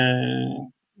know,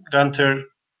 Gunter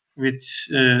with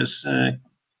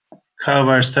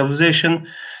cow-wire stabilization.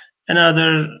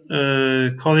 Another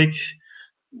colleague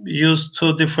used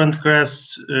 2 different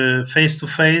grafts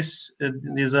face-to-face.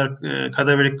 These are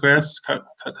cadaveric grafts,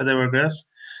 cadaver grafts.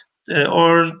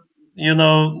 Or, you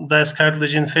know, dice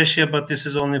cartilage in fascia, but this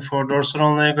is only for dorsal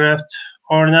ulnar graft.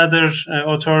 Or another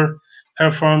author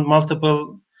performed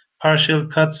multiple partial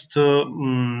cuts to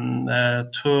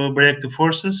break the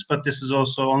forces, but this is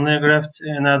also ulnar graft.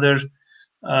 Another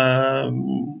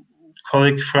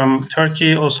colleague from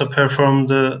Turkey also performed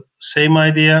the same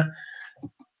idea.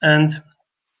 And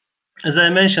as I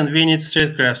mentioned, we need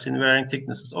straight grafts in varying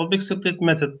thicknesses. Oblique split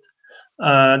method.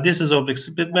 This is oblique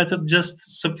split method, just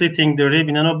splitting the rib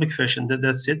in an oblique fashion.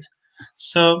 That's it.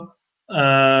 So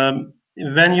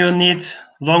when you need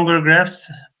longer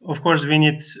grafts, of course, we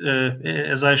need,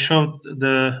 as I showed,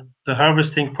 the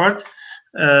harvesting part.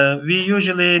 we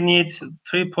usually need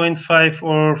 3.5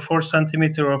 or 4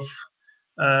 centimeter of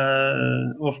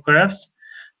grafts,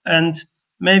 and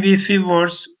maybe a few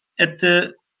words at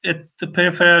the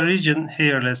peripheral region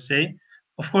here. Let's say,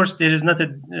 of course, there is not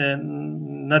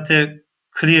a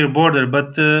clear border,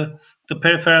 but the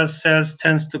peripheral cells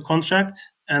tends to contract,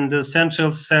 and the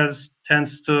central cells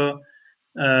tends to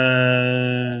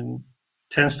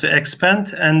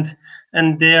expand,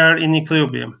 and they are in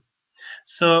equilibrium.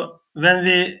 So when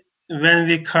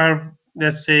we carve,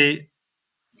 let's say,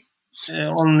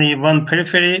 only one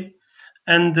periphery,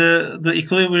 and the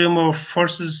equilibrium of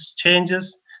forces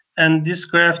changes, and this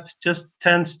graft just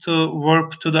tends to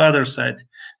warp to the other side.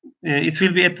 It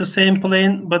will be at the same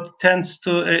plane, but tends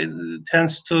to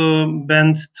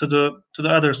bend to the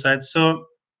other side. So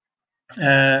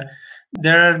there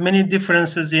are many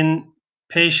differences in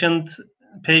patients'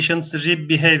 rib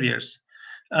behaviors.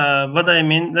 What I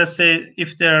mean, let's say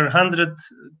if there are 100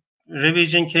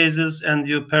 revision cases and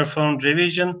you perform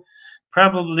revision,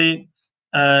 probably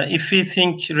if we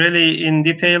think really in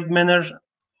detailed manner,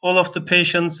 all of the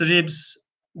patients' ribs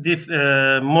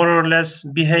more or less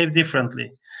behave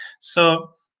differently. So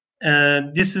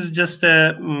this is just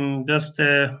not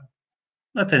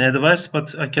an advice,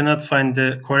 but I cannot find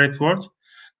the correct word.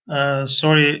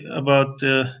 Sorry about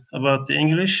the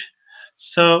English.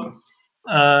 So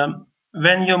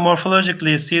when you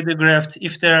morphologically see the graft,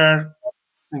 if there are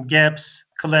gaps,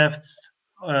 clefts,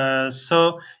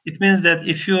 so it means that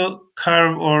if you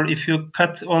carve or if you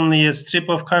cut only a strip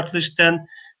of cartilage, then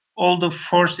all the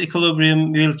force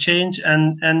equilibrium will change,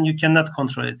 and you cannot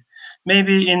control it.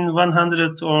 Maybe in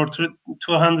 100 or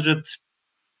 200,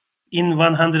 in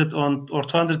 100 or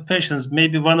 200 patients,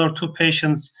 maybe 1 or 2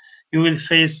 patients, you will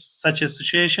face such a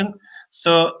situation.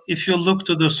 So if you look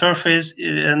to the surface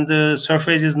and the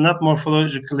surface is not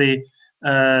morphologically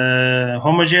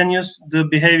homogeneous, the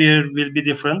behavior will be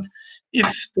different. If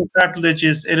the cartilage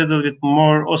is a little bit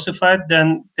more ossified,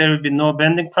 then there will be no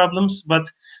bending problems.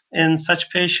 But in such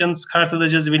patients,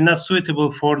 cartilages will not suitable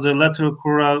for the lateral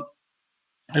crural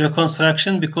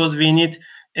reconstruction, because we need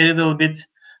a little bit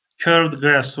curved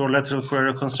grafts or lateral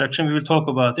crural reconstruction. We will talk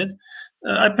about it.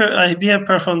 We have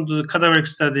performed the cadaveric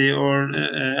study or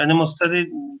animal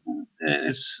study.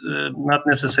 It's not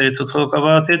necessary to talk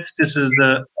about it. This is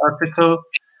the article.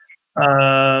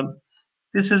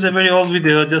 This is a very old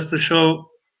video just to show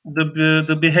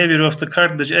the behavior of the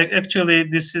cartilage. Actually,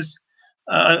 this is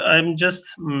I'm just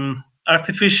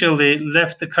artificially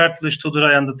left the cartilage to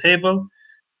dry on the table.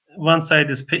 One side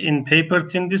is in paper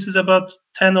thin. This is about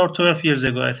 10 or 12 years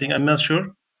ago, I think. I'm not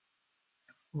sure.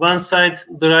 One side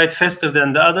dried faster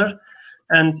than the other,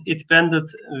 and it bended.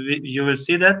 You will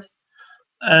see that.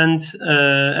 And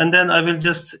then I will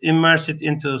just immerse it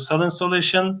into saline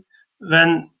solution.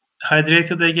 When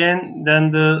hydrated again,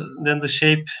 then the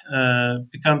shape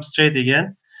becomes straight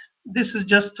again. This is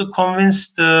just to convince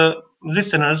the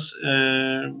listeners,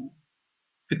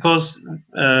 because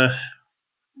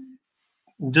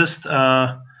just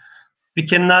we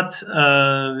cannot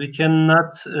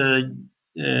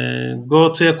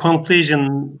go to a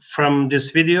conclusion from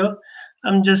this video.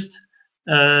 I'm just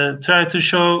try to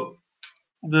show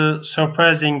the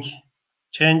surprising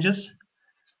changes.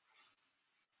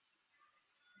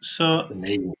 So,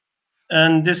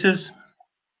 and this is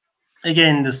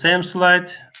again the same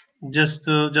slide, just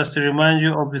to remind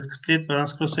you, oblique split,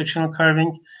 balanced cross-sectional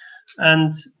carving,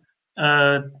 and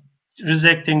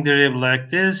resecting the rib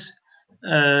like this.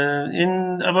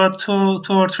 In about two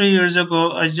or 3 years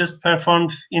ago, I just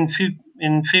performed in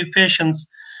few patients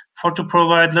to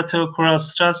provide lateral crural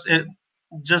stress,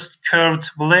 just curved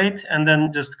blade, and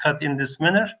then just cut in this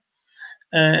manner.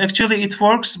 Actually, it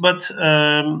works, but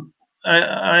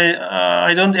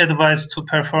I don't advise to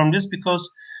perform this, because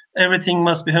everything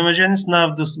must be homogeneous.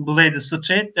 Now this blade is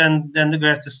straight, and then the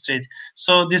graft is straight.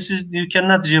 So this is, you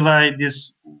cannot rely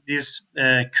this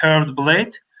curved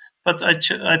blade. But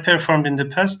I performed in the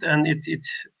past, and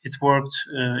it worked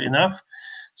enough.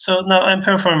 So now I'm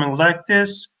performing like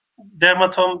this.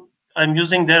 Dermatome, I'm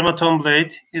using dermatome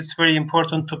blade. It's very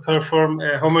important to perform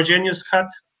a homogeneous cut.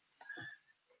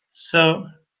 So,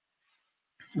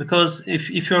 because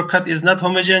if your cut is not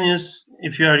homogeneous,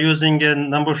 if you are using a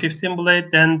number 15 blade,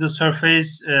 then the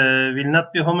surface will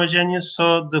not be homogeneous,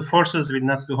 so the forces will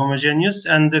not be homogeneous,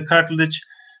 and the cartilage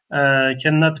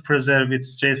cannot preserve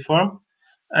its straight form.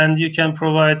 And you can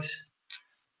provide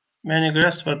many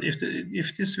grafts, but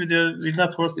if this video will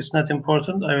not work, it's not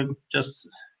important. I will just,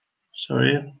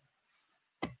 sorry,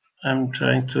 I'm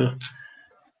trying to,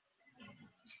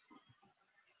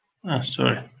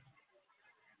 sorry.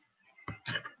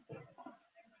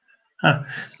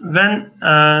 When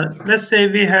let's say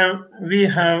we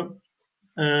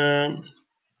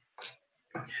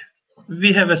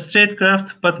have a straight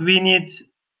graft, but we need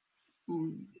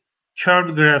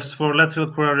curved grafts for lateral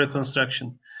crural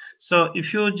reconstruction. So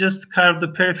if you just carve the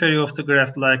periphery of the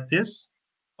graft like this,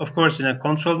 of course in a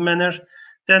controlled manner,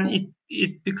 then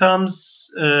it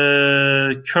becomes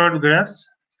curved grafts.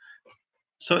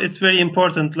 So it's very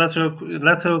important. Lateral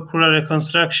crural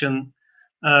reconstruction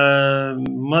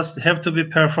must have to be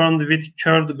performed with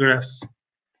curved grafts.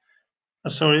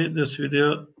 Sorry, this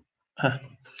video.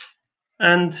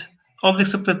 And oblique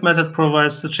split method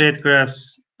provides straight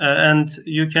grafts, and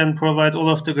you can provide all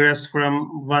of the grafts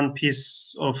from one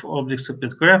piece of oblique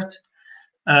split graft,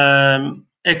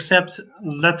 except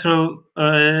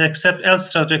except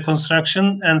L-strut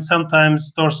reconstruction and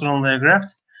sometimes dorsal onlay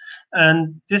graft.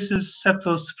 And this is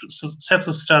septal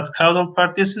strut caudal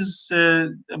part. This is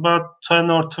about 10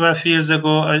 or 12 years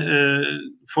ago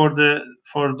for the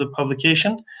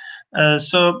publication.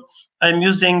 So I'm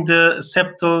using the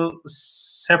septal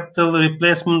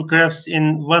replacement grafts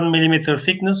in 1 millimeter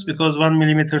thickness, because 1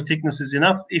 millimeter thickness is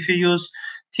enough. If you use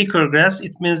thicker grafts,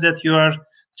 it means that you are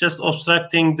just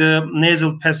obstructing the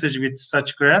nasal passage with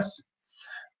such grafts.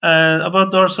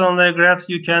 About dorsal onlay grafts,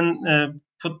 you can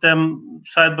put them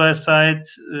side by side,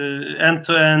 end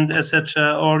to end,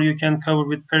 etc., or you can cover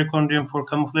with perichondrium for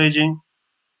camouflaging.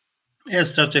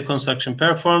 L-strut reconstruction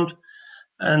performed.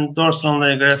 And dorsal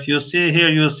onlay graft, you see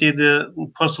here, you see the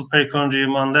postal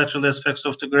perichondrium on lateral aspects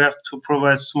of the graft to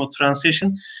provide smooth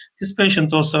transition. This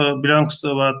patient also belongs to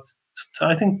about,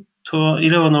 I think, to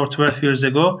 11 or 12 years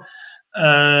ago.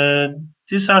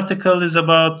 This article is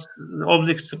about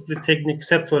oblique split technique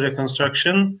septal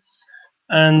reconstruction,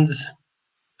 and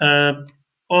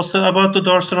also about the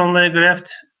dorsal onlay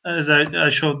graft, as I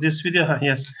showed this video.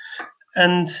 Yes,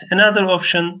 and another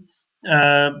option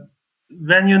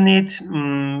when you need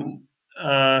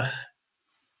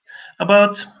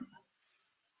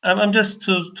I'm just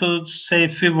to say a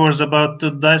few words about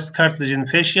the diced cartilage in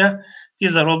fascia.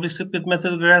 These are oblique split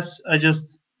method grafts. I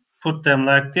just put them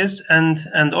like this, and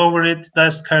over it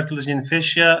diced cartilage in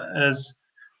fascia as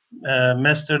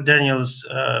Master Daniel's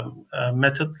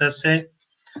method, let's say.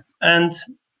 And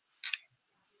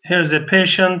here's a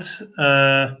patient,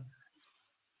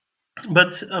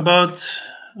 but about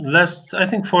last, I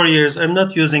think, 4 years, I'm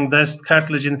not using diced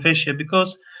cartilage in fascia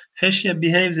because fascia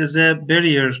behaves as a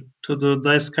barrier to the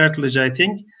diced cartilage, I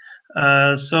think.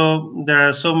 So there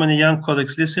are so many young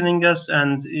colleagues listening us,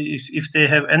 and if they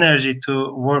have energy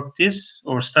to work this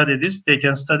or study this, they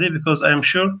can study, because I'm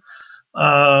sure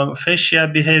fascia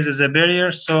behaves as a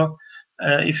barrier. So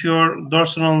if your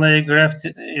dorsal onlay graft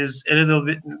is a little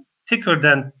bit thicker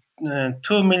than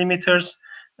 2 millimeters,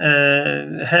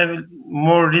 have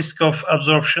more risk of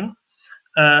absorption.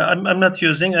 I'm not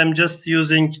using, I'm just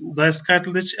using diced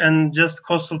cartilage and just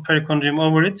costal perichondrium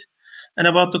over it. And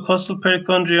about the costal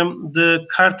perichondrium, the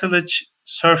cartilage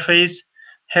surface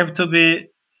have to be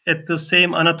at the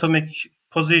same anatomic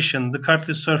position. The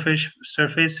cartilage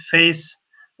surface face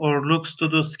or looks to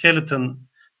the skeleton.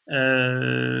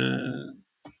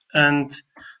 And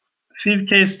few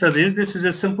case studies. This is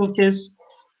a simple case.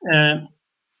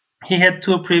 He had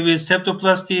 2 previous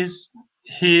septoplasties.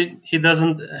 He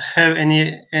doesn't have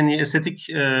any aesthetic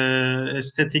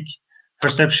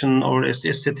perception or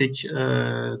aesthetic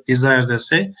desire, let's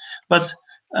say, but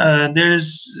there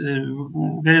is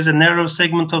a narrow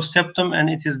segment of septum and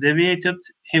it is deviated.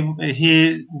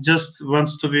 He just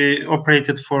wants to be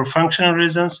operated for functional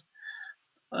reasons,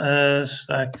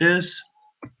 like this.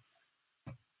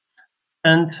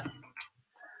 And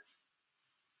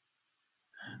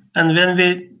when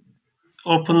we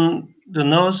open the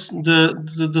nose,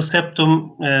 the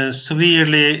septum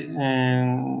severely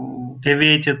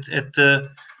deviated at the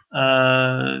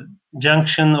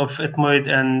junction of ethmoid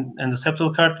and the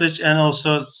septal cartilage, and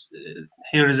also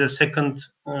here is a second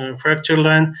fracture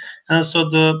line, and also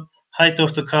the height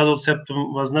of the caudal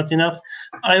septum was not enough.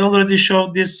 I already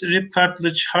showed this rib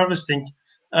cartilage harvesting.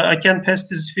 I can pass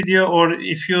this video, or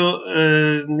if you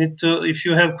if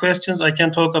you have questions, I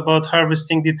can talk about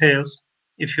harvesting details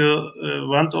if you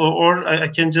want, or I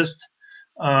can just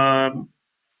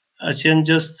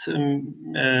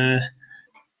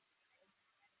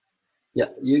yeah,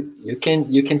 you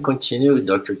can continue,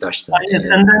 Dr. Tastan.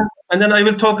 And then I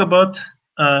will talk about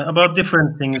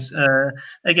different things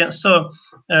again. So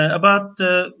about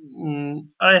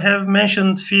I have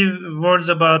mentioned few words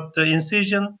about the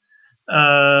incision,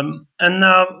 and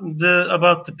now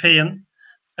about the pain.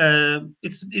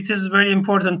 It is very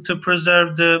important to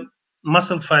preserve the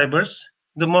muscle fibers.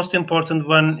 The most important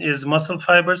one is muscle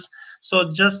fibers.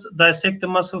 So just dissect the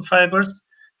muscle fibers,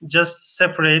 just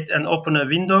separate and open a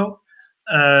window,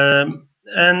 and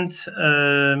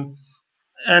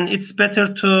it's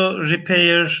better to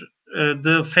repair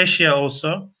the fascia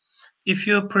also. If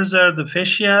you preserve the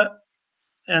fascia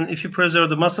and if you preserve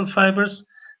the muscle fibers,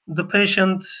 the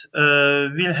patient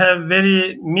will have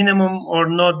very minimum or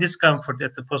no discomfort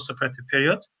at the postoperative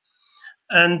period.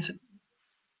 And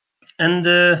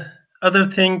the other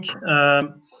thing,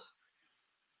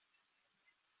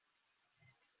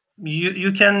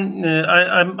 you can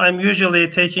I'm usually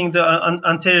taking the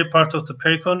anterior part of the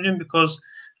perichondrium because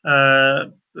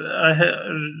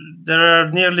there are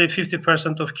nearly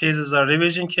 50% of cases are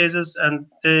revision cases, and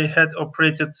they had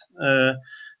operated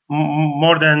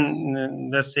more than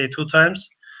let's say 2 times.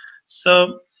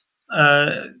 So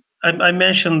I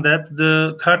mentioned that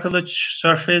the cartilage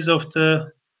surface of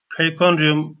the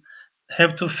perichondrium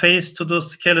have to face to the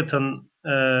skeleton.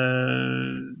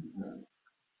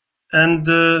 And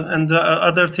the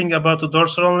other thing about the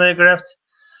dorsal layer graft,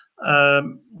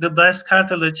 the dice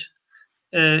cartilage,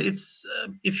 it's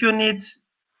if you need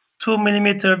 2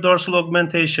 millimeter dorsal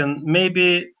augmentation,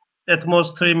 maybe at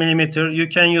most 3 millimeter, you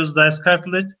can use dice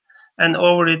cartilage and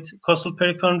over it costal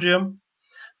perichondrium.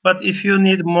 But if you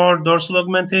need more dorsal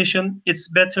augmentation, it's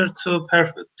better to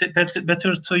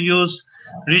use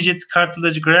rigid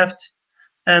cartilage graft,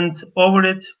 and over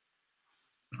it,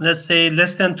 let's say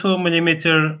less than 2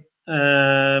 millimeter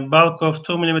bulk of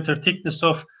 2 millimeter thickness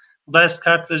of dice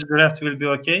cartilage graft will be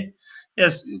okay.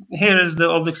 Yes, here is the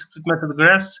oblique split method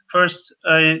grafts. First,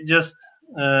 I'm just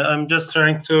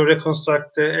trying to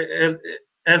reconstruct the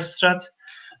L strut.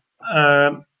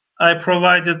 I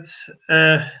provided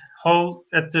a hole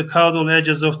at the caudal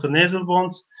edges of the nasal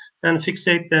bones and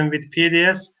fixate them with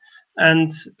PDS,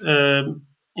 and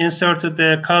inserted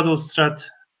the caudal strut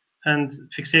and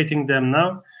fixating them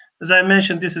now. As I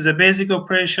mentioned, this is a basic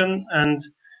operation, and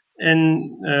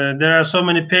there are so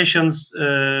many patients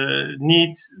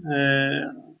need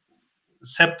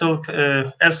septal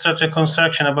L-strut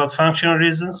reconstruction about functional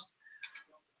reasons.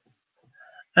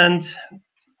 And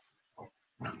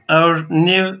our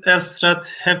new L-strut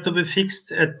have to be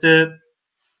fixed at the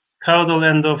caudal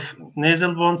end of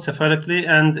nasal bone cephalically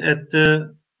and at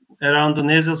the around the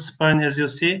nasal spine, as you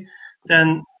see.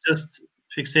 Then just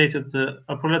fixated the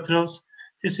upper laterals.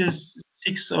 This is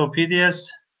 6 OPDS,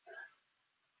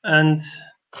 and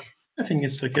I think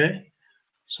it's okay.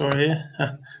 Sorry,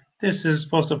 this is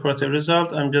postoperative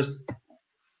result. I'm just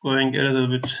going a little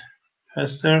bit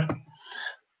faster.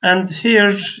 And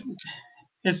here's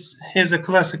a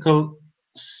classical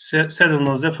saddle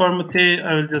nose deformity.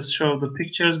 I will just show the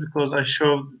pictures because I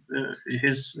showed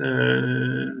this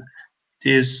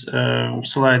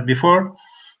slide before.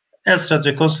 L-strut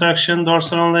reconstruction,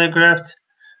 dorsal layer graft,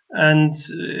 and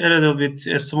a little bit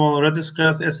a small radius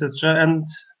graft, etc. And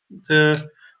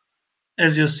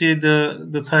as you see,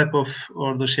 the type of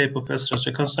or the shape of L-strut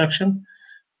reconstruction.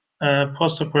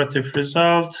 Postoperative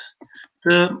result.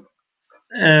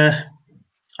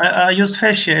 I use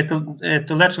fascia at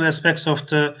the lateral aspects of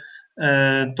the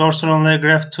dorsal layer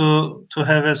graft to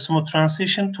have a smooth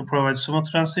transition, to provide smooth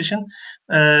transition.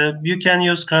 You can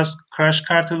use crush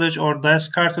cartilage or dice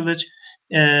cartilage,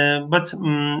 but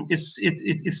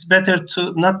it's better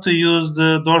not to use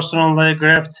the dorsal layer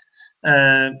graft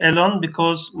alone,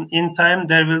 because in time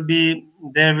there will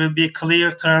be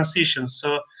clear transitions.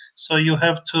 So you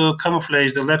have to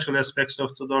camouflage the lateral aspects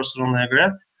of the dorsal layer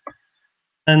graft.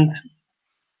 And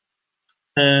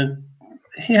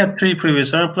he had 3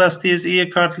 previous rhinoplasties, ear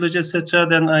cartilage, etc.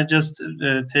 Then I just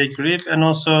take rib, and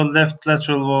also left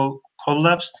lateral wall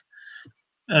collapsed.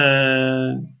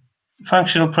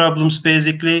 Functional problems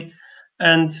basically,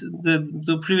 and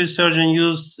the previous surgeon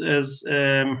used as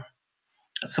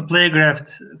supply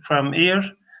graft from ear,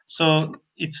 so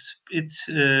it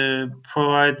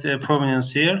provides a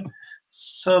prominence here.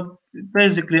 So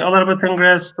basically, all button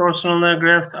grafts, dorsal layer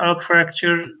graft, out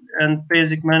fracture, and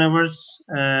basic maneuvers.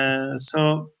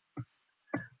 So,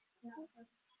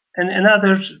 and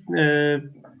another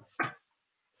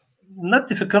not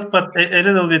difficult, but a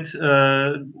little bit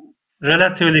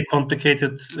relatively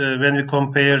complicated when we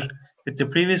compare with the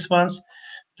previous ones.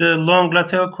 The long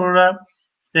lateral crura,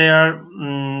 they are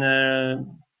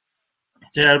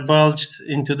bulged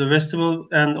into the vestibule,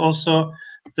 and also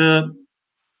the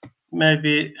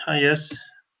maybe yes,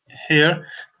 here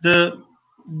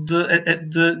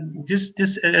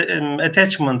this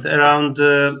attachment around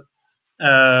the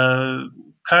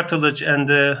cartilage and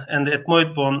the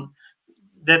ethmoid bone,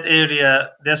 that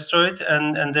area destroyed,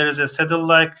 and there is a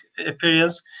saddle-like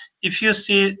appearance. If you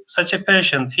see such a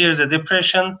patient, here's a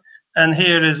depression, and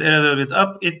here is a little bit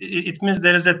up. It means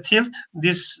there is a tilt,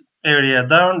 this area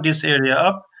down, this area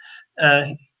up.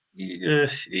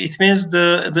 It means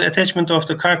the attachment of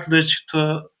the cartilage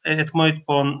to ethmoid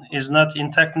bone is not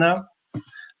intact now.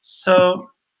 So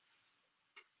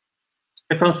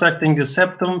reconstructing the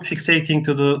septum, fixating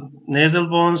to the nasal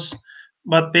bones,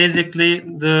 but basically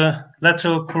the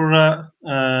lateral crura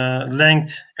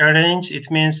length arrange. It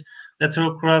means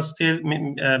lateral crura still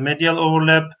medial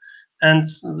overlap, and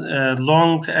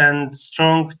long and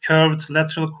strong curved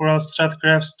lateral crural strut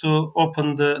grafts to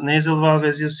open the nasal valve,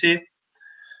 as you see.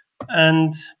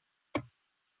 And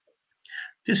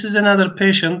this is another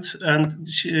patient, and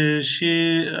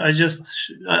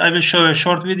I will show a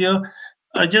short video.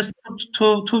 I just put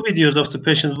two videos of the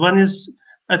patient. One is,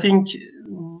 I think,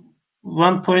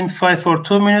 1.5 or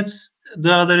 2 minutes.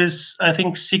 The other is, I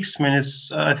think, 6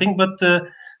 minutes. I think, but the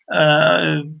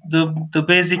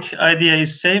basic idea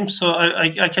is same. So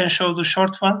I can show the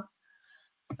short one.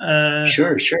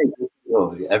 Sure.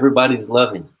 Everybody's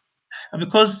loving.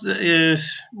 Because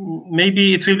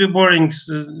maybe it will be boring,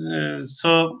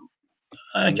 so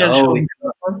I can show.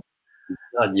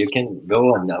 No, you can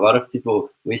go on. A lot of people.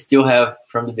 We still have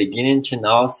from the beginning to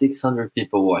now 600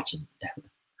 people watching.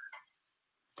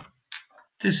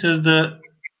 This is the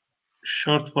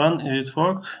short one. Will it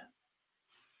work?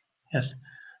 Yes.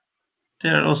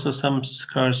 There are also some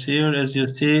scars here, as you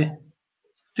see.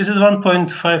 This is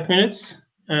 1.5 minutes.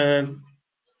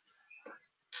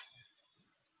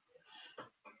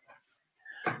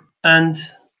 And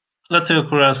lateral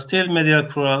crural still, medial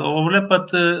crural overlap,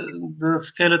 but the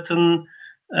skeleton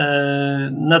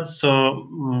not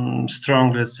so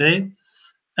strong, let's say.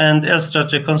 And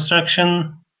L-strut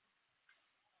reconstruction.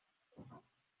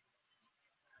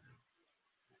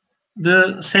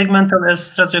 The segmental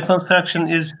L-strut reconstruction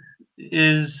is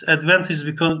advantage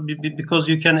because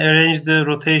you can arrange the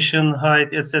rotation,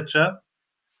 height, etc.,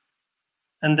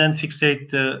 and then fixate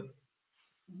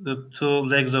the two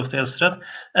legs of the L-strut.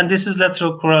 And this is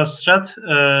lateral crural strut.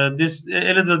 This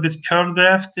a little bit curved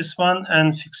graft, this one,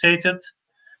 and fixated.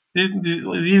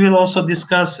 We will also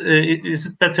discuss is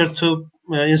it better to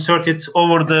insert it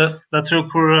over the lateral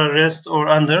crural rest or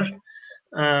under.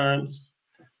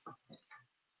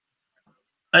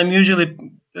 I'm usually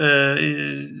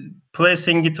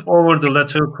placing it over the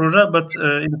lateral crura, but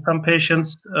in some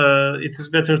patients it is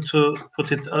better to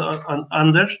put it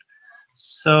under.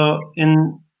 So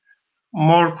in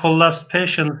more collapsed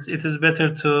patients, it is better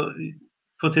to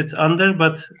put it under,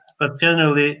 but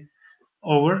generally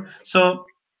over. So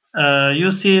you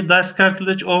see disc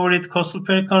cartilage over it, costal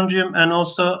perichondrium, and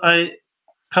also I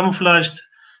camouflaged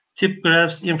tip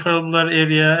grafts, infralveolar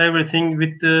area, everything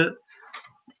with the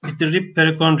rib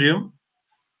perichondrium.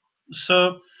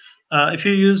 So if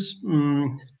you use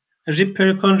rib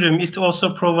perichondrium, it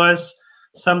also provides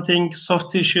something soft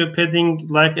tissue padding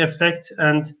like effect,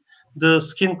 and the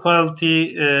skin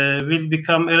quality will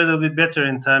become a little bit better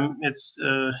in time. It's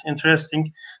interesting,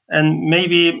 and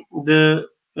maybe the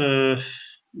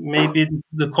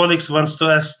colleagues wants to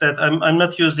ask that I'm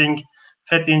not using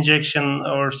fat injection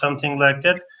or something like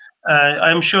that.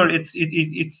 I'm sure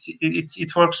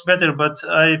it works better, but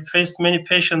I faced many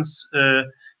patients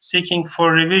seeking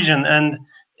for revision, and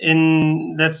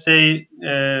in, let's say,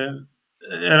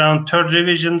 around third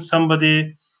revision,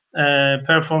 somebody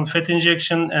performed fat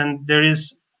injection, and there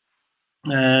is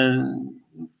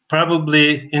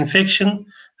probably infection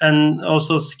and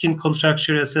also skin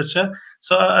contracture, etc.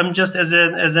 So I'm just as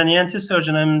an ENT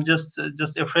surgeon, I'm just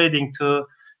afraid to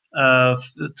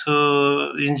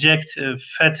inject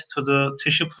fat to the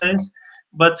tissue planes.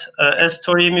 But as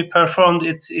Torimi performed,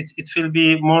 it will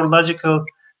be more logical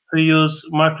to use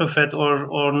microfat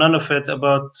or nanofat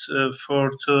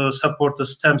to support the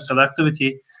stem cell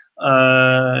activity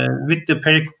with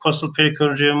the costal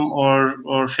perichondrium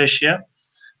or fascia.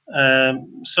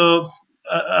 So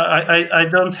I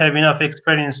don't have enough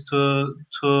experience to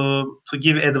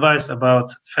give advice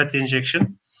about fat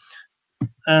injection.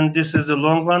 And this is a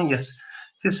long one. Yes,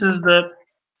 this is the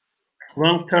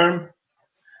long term.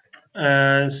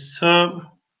 So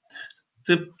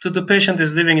the patient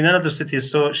is living in another city,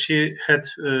 so she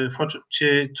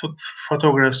took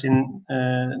photographs in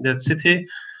that city.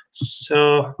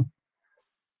 So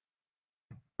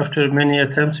after many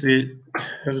attempts, we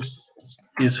have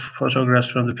these photographs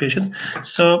from the patient.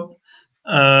 So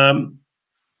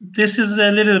this is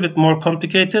a little bit more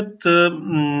complicated.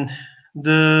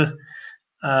 The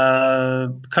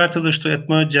cartilage to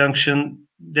ethmoid junction,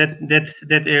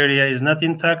 that area is not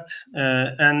intact,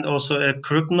 and also a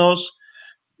crook nose.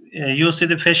 You see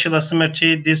the facial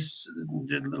asymmetry.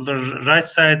 The right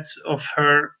side of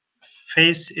her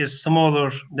face is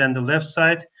smaller than the left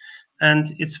side, and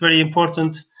it's very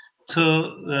important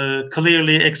to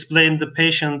clearly explain the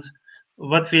patient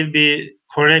what will be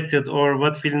corrected or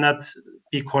what will not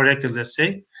be corrected, let's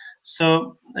say.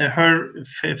 So her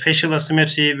facial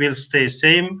asymmetry will stay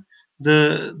same.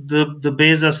 The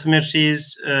base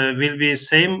asymmetries will be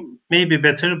same, maybe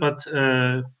better, but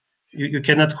you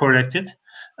cannot correct it.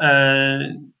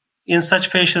 In such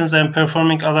patients, I'm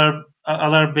performing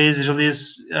alar base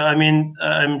release. I mean,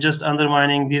 I'm just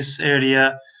undermining this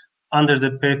area under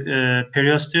the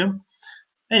periosteum.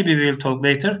 Maybe we'll talk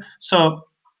later. So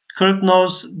Kirk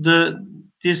knows there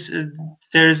is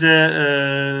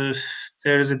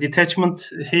a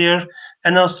detachment here,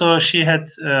 and also she had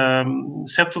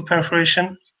septal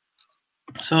perforation.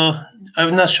 So I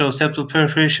will not show septal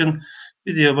perforation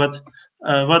video, but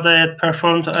what I had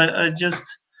performed, I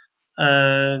just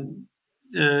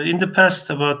in the past,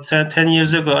 about 10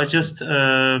 years ago, I just think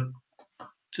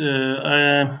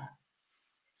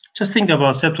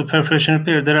about septal perforation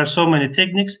repair. There are so many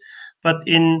techniques, but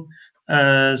in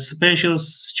special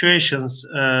situations,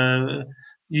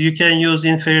 you can use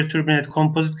inferior turbinate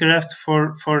composite graft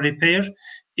for repair.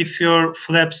 If your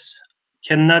flaps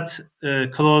cannot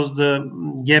close the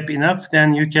gap enough,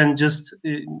 then you can just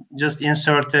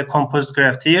insert a composite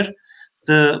graft here.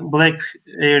 The black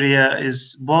area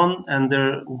is bone and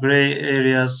the gray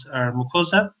areas are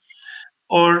mucosa,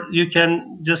 or you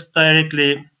can just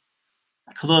directly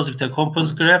close with a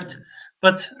composite graft.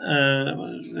 But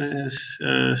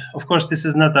of course, this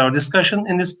is not our discussion.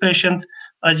 In this patient,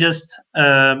 I just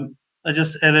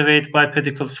elevate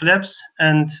bipedical flaps,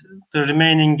 and the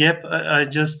remaining gap I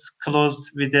just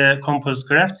closed with a composite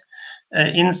graft.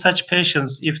 In such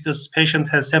patients, if this patient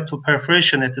has septal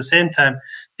perforation at the same time,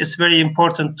 it's very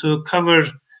important to cover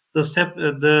the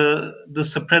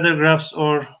spreader grafts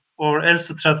or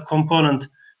L-strat component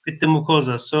with the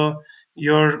mucosa. So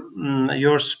your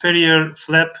superior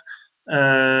flap,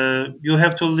 you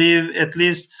have to leave at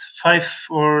least 5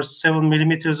 or 7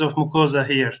 millimeters of mucosa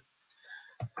here.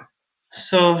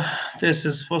 So this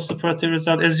is postoperative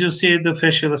result. As you see, the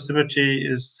facial asymmetry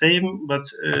is same, but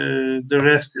the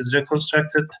rest is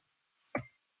reconstructed.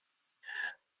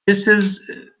 This is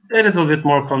a little bit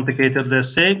more complicated,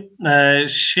 let's say.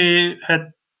 She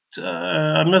had,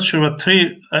 I'm not sure what,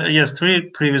 three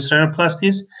previous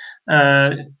rhinoplasties.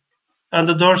 On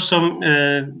the dorsum,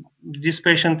 this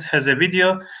patient has a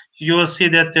video. You will see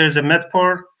that there's a med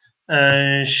pore.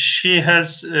 She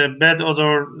has bad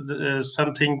odor,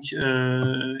 something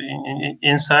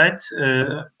inside.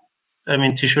 I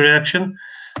mean, tissue reaction.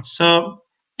 So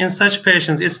in such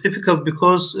patients, it's difficult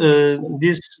because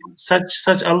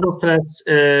such alloplasts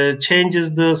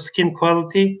changes the skin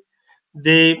quality.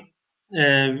 They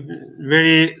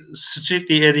very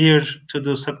strictly adhere to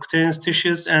the subcutaneous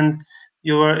tissues, and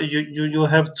you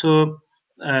have to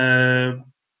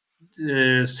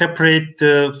separate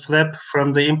the flap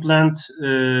from the implant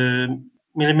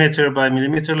millimeter by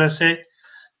millimeter, let's say.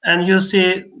 And you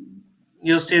see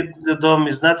the dome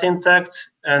is not intact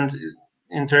and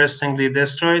interestingly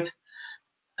destroyed.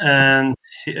 And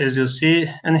as you see,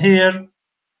 and here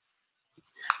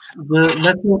the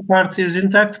lateral part is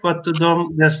intact, but the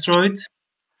dome destroyed.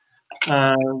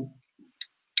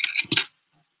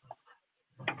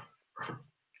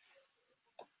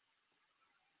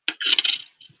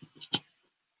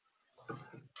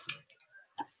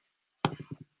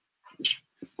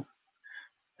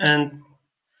 And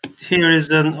here is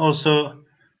then also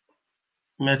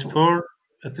med pore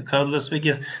at the caudalus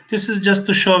vagus. This is just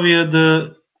to show you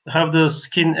how the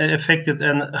skin affected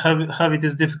and how it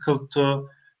is difficult to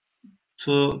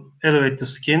elevate the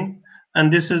skin.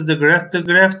 And this is the graft. The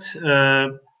graft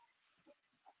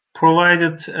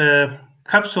provided a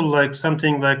capsule like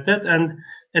something like that, and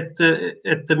at the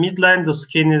midline the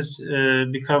skin is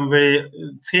become very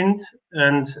thin,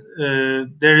 and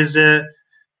there is a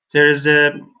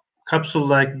capsule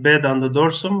like bed on the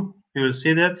dorsum. You will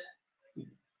see that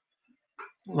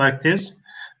like this,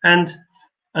 and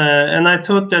I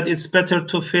thought that it's better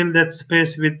to fill that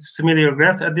space with similar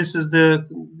graft. This is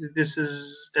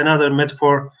another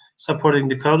metaphor supporting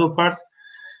the caudal part.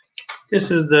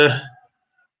 This is the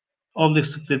oblique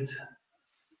split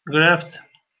graft,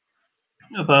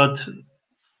 about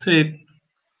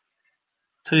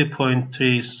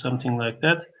 3.3 something like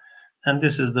that, and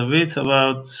this is the width,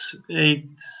 about 8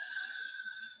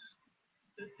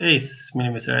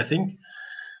 millimeter, I think.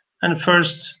 And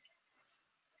first,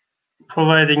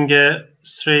 providing a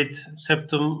straight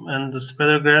septum and the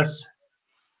spreader grafts.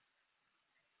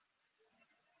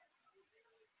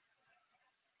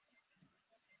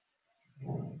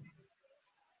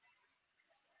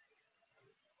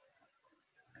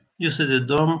 You see the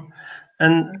dome,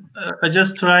 and I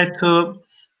just try to.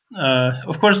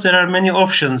 Of course, there are many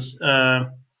options,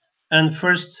 and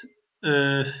first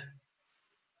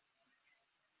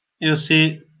you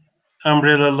see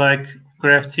umbrella-like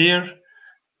graft here,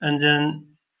 and then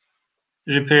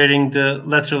repairing the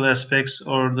lateral aspects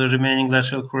or the remaining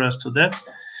lateral crus to that.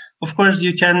 Of course,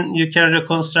 you can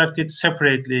reconstruct it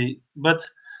separately, but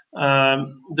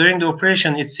during the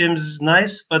operation it seems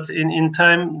nice, but in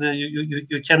time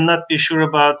you cannot be sure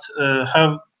about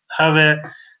how a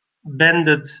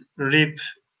bended rib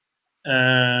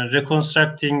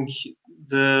reconstructing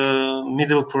the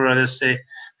middle crura, let's say,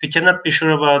 we cannot be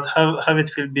sure about how it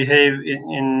will behave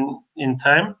in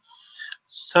time.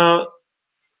 So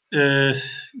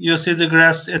you see the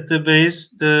graphs at the base.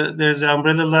 There's an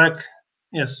umbrella-like.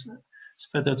 Yes, it's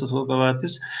better to talk about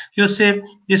this. You see,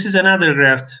 this is another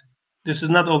graft. This is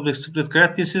not oblique split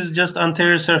graft. This is just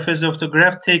anterior surface of the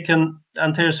graft taken,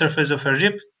 anterior surface of a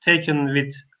rib taken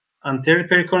with anterior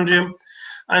perichondrium.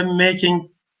 I'm making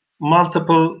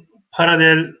multiple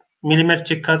parallel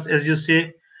millimetric cuts. As you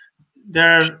see,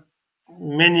 there are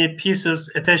many pieces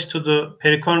attached to the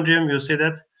perichondrium. You see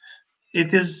that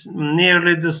it is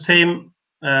nearly the same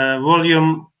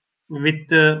volume with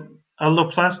the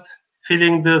alloplast,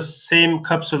 filling the same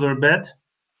capsular bed,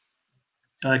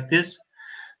 like this.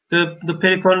 The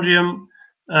perichondrium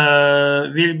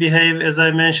will behave, as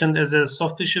I mentioned, as a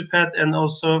soft tissue pad, and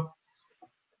also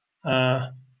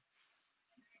the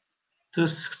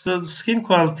skin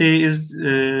quality is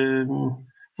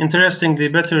interestingly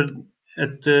better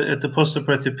at the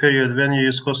postoperative period when you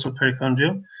use costal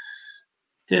perichondrium.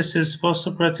 This is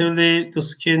postoperatively, the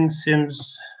skin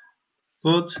seems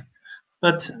good,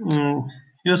 but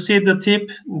you see the tip.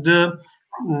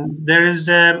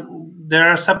 There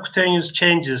are subcutaneous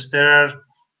changes. There are,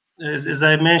 as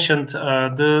I mentioned,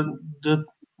 the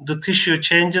tissue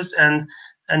changes, and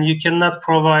you cannot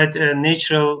provide a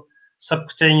natural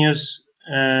subcutaneous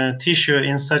tissue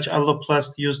in such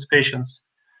alloplast used patients.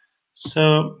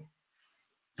 So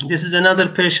this is another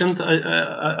patient.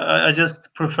 I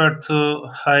just prefer to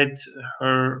hide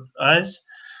her eyes.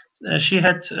 She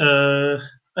had,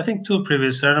 I think, 2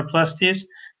 previous rhinoplasties.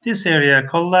 This area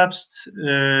collapsed.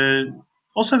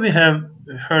 Also, we have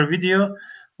her video.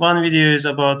 One video is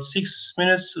about 6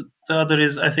 minutes. The other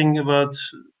is, I think, about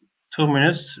 2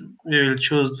 minutes. We will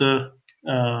choose the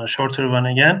shorter one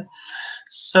again.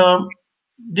 So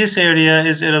this area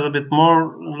is a little bit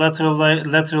more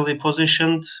laterally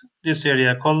positioned. This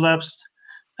area collapsed.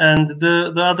 And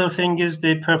the other thing is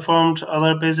they performed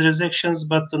alar base resections,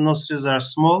 but the nostrils are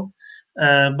small.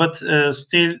 But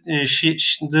still,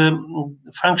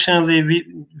 functionally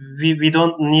we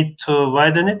don't need to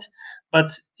widen it.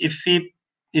 But if we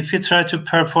try to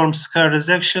perform scar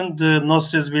resection, the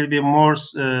nostrils will be more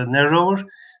narrower.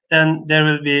 Then there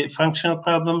will be functional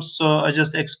problems. So I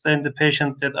just explained the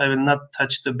patient that I will not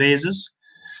touch the bases.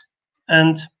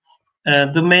 And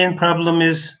the main problem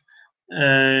is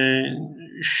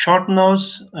short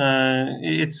nose.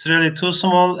 It's really too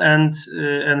small and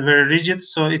very rigid,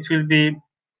 so it will be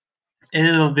a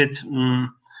little bit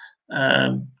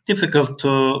difficult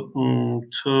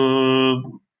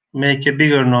to make a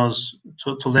bigger nose,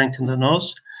 to lengthen the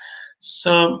nose.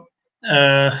 So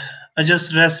I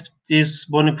just rasped these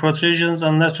bony protrusions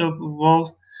on lateral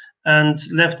wall, and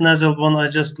left nasal bone, I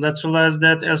just lateralized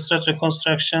that. L-strut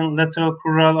reconstruction, lateral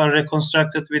crural are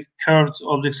reconstructed with curved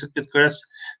oblique split grafts.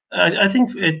 I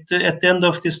think at the end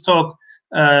of this talk,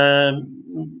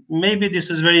 maybe this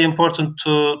is very important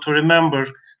to remember.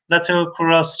 Lateral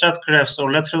crural strut grafts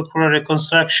or lateral crural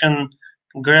reconstruction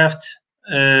graft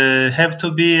have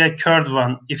to be a curved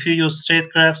one. If you use straight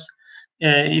grafts,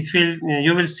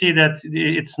 you will see that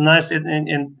it's nice at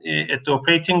the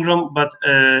operating room, but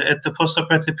at the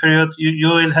postoperative period you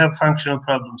will have functional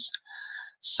problems.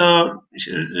 So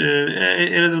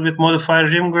a little bit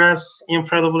modified rim grafts,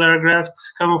 infralobular graft,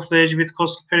 camouflage with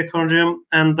costal perichondrium,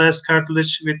 and dice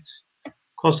cartilage with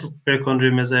costal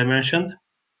perichondrium, as I mentioned.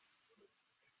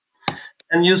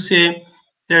 And you see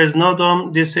there is no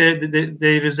dome. They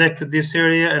resected this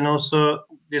area, and also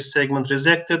this segment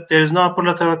resected. There is no upper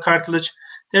lateral cartilage.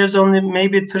 There is only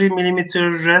maybe 3 millimeter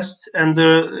rest, and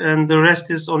the rest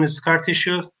is only scar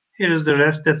tissue. Here is the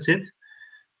rest. That's it.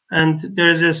 And there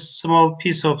is a small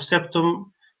piece of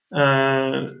septum.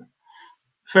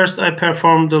 First, I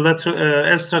performed the lateral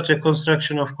L-strut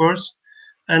reconstruction, of course,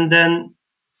 and then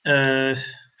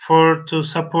to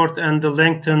support and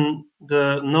lengthen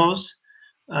the nose,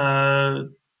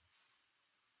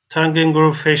 tongue and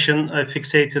groove fashion, I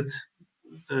fixated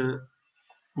the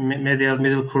medial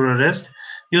middle crural rest.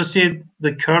 You see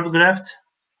the curved graft.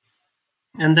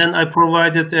 And then I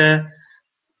provided a,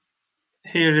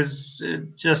 here is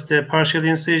just a partial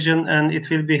incision, and it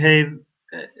will behave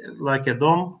like a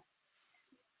dome,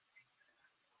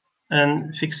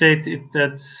 and fixate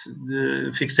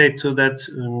to that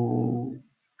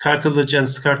cartilage and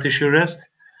scar tissue rest.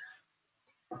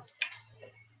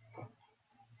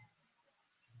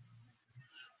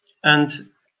 And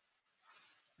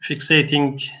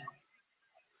fixating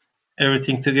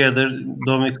everything together,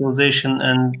 dome equalization,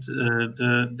 and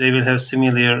they will have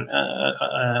similar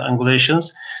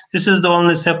angulations. This is the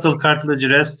only septal cartilage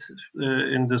rest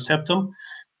in the septum.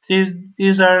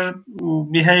 These are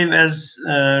behave as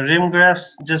rim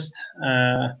grafts, just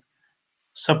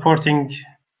supporting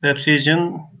that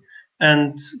region,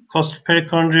 and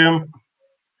costoperichondrium.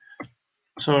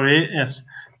 Sorry, yes,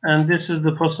 and this is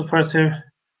the postoperative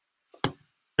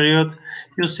period.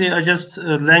 You see, I just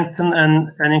lengthen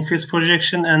and increase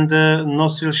projection, and the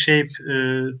nostril shape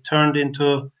turned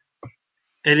into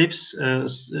ellipse.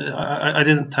 I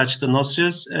didn't touch the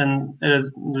nostrils, and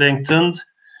lengthened,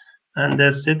 and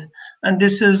that's it. And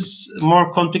this is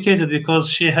more complicated because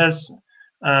she has,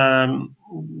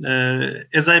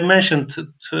 as I mentioned,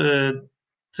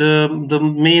 the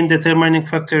main determining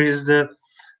factor is the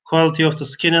quality of the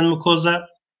skin and mucosa,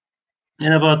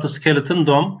 and about the skeleton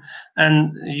dome.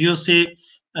 And you see,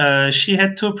 she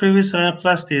had 2 previous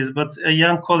rhinoplasties, but a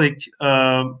young colleague,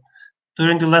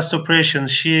 during the last operation,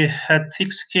 she had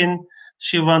thick skin.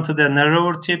 She wanted a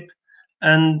narrower tip,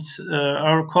 and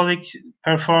our colleague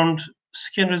performed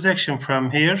skin resection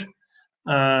from here.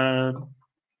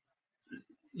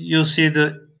 You see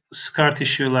the scar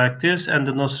tissue like this, and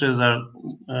the nostrils are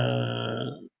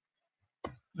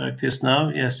like this now.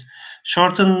 Yes,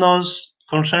 shortened nose,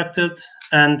 contracted,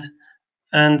 and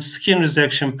skin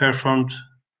resection performed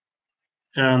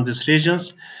around these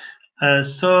regions.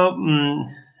 So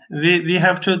we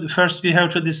have to first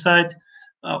decide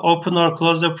open or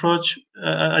closed approach.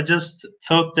 I just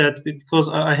thought that because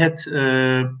I had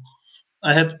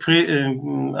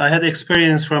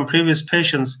experience from previous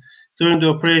patients. During the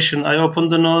operation, I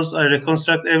opened the nose, I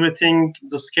reconstruct everything,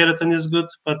 the skeleton is good,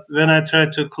 but when I try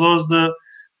to close the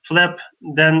flap,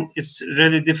 then it's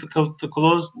really difficult to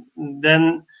close.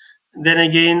 Then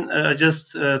again, I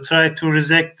just try to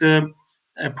resect the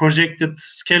projected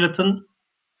skeleton.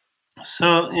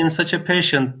 So in such a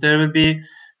patient, there will be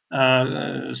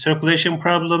circulation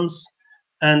problems,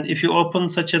 and if you open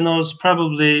such a nose,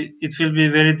 probably it will be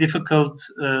very difficult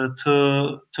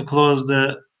to close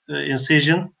the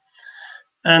incision.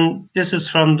 And this is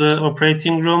from the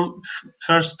operating room,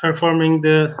 first performing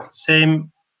the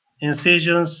same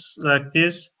incisions like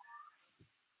this,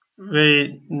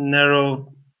 very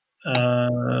narrow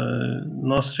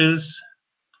nostrils.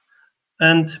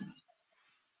 And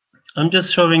I'm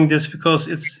just showing this because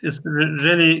it's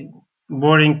really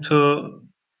boring to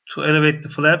elevate the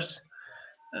flaps.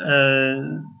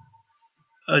 I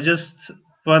just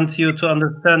want you to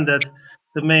understand that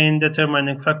the main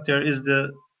determining factor is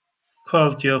the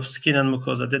quality of skin and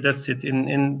mucosa. That's it.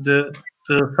 In the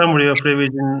summary of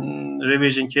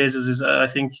revision cases is, I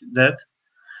think, that.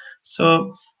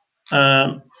 So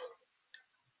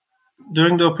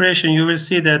during the operation, you will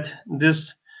see that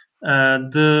this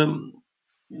the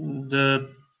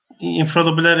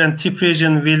infralobular and tip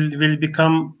region will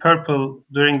become purple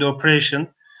during the operation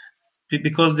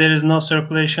because there is no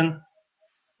circulation.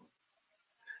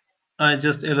 I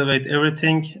just elevate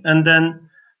everything, and then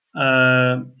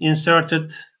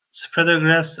inserted spreader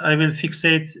grafts. I will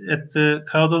fixate at the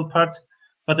caudal part,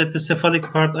 but at the cephalic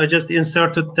part, I just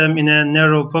inserted them in a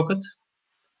narrow pocket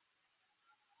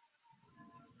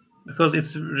because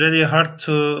it's really hard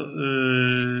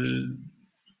to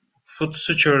put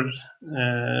suture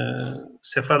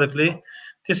cephalically.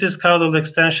 This is caudal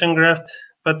extension graft,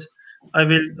 but I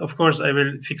will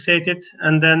fixate it,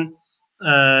 and then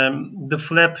the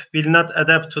flap will not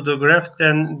adapt to the graft.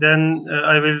 Then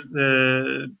I will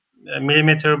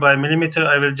millimeter by millimeter,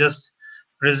 I will just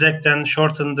resect and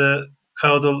shorten the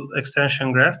caudal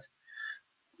extension graft.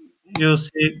 You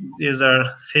see, these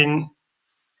are thin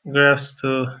grafts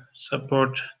to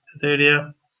support that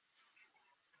area.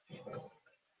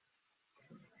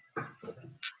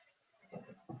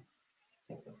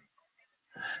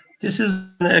 This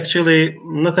is actually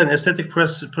not an aesthetic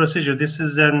procedure. This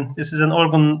is an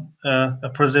organ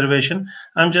preservation.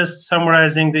 I'm just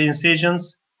summarizing the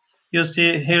incisions. You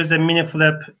see, here's a mini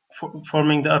flap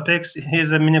forming the apex.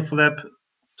 Here's a mini flap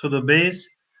to the base,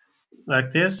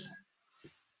 like this.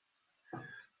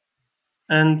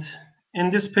 And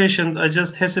in this patient, I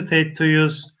just hesitate to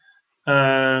use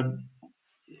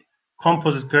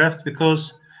composite graft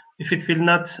because if it will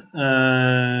not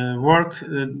work,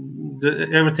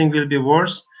 everything will be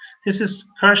worse. This is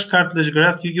crushed cartilage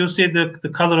graft. You see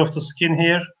the color of the skin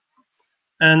here.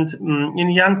 And in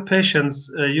young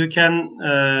patients, you can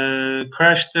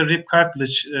crush the rib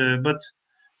cartilage, but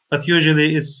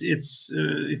usually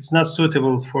it's not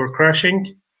suitable for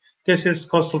crushing. This is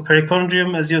costal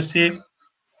perichondrium, as you see,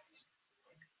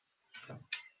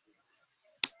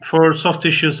 for soft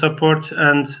tissue support,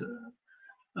 and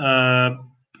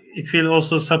it will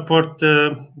also support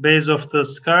the base of the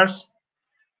scars.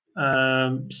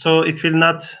 So it will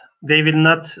not, they will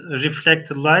not reflect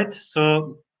the light,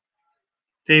 so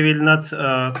they will not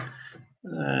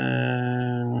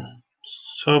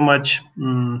so much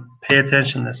pay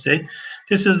attention, let's say.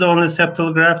 This is the only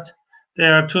septal graft.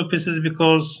 There are two pieces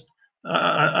because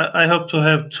I hope to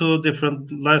have two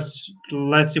different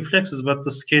light reflexes, but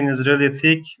the skin is really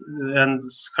thick and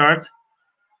scarred.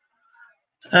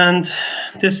 And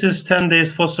this is 10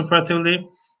 days postoperatively.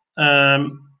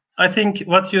 I think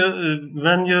what you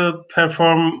when you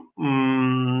perform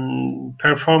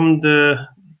the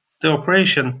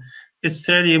operation, it's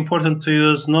really important to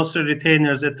use nostril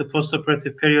retainers at the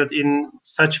postoperative period in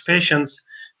such patients.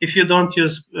 If you don't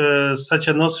use such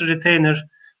a nostril retainer,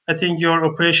 I think your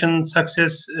operation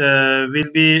success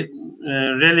will be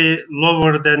really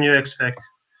lower than you expect.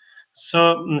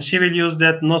 So she will use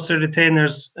that nostril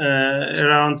retainers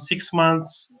around 6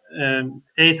 months,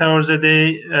 8 hours a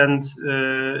day, and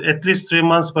at least 3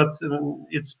 months, but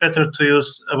it's better to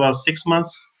use about 6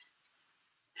 months.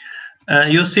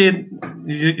 You see,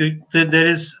 there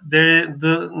is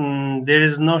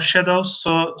no shadows,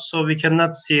 so we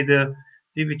cannot see the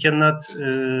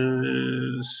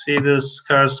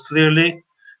scars clearly.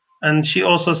 And she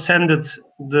also sent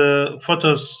the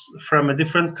photos from a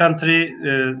different country,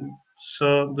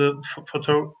 so the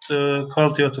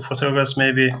quality of the photographs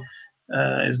maybe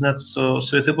is not so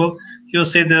suitable. You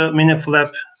see the mini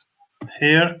flap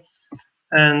here,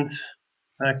 and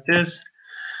like this.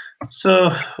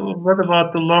 So what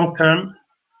about the long term?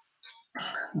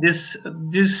 This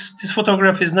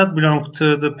photograph is not belong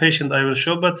to the patient I will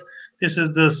show, but this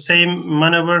is the same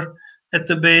maneuver at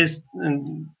the base,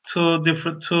 and two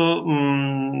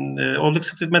oblique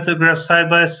split metal grafts side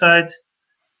by side.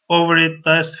 Over it,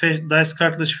 dice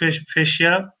cartilage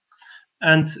fascia,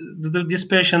 and this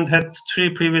patient had 3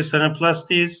 previous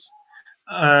rhinoplasties.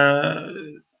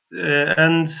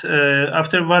 And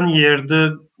after 1 year,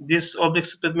 this oblique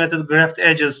split metal graft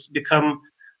edges become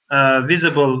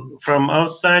visible from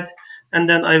outside, and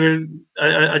then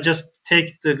I just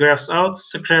take the grafts out,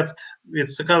 scraped with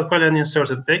scalpel, and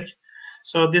inserted back.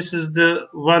 So this is the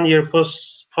 1 year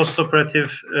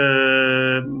postoperative.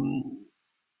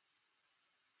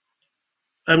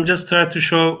 I'm just trying to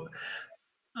show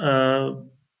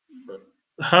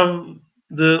how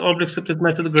the oblique split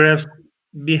metal grafts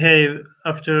behave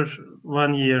after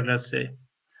 1 year, let's say.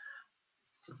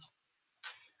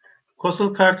 Costal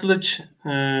cartilage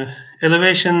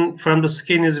elevation from the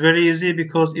skin is very easy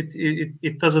because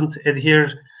it doesn't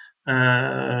adhere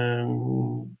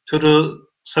to the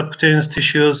subcutaneous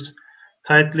tissues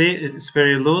tightly. It's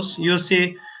very loose. You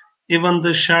see, even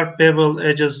the sharp bevel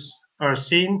edges are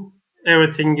seen.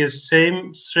 Everything is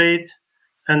same, straight,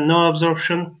 and no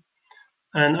absorption.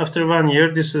 And after 1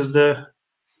 year, this is the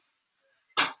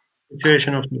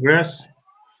situation of the grafts.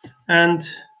 And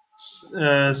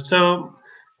so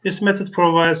this method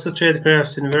provides straight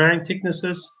grafts in varying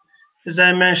thicknesses. As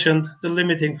I mentioned, the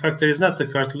limiting factor is not the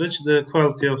cartilage, the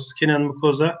quality of skin and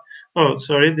mucosa. Oh,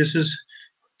 sorry, this is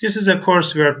a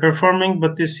course we are performing,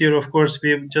 but this year, of course,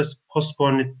 we've just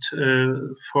postponed it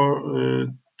to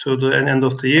the end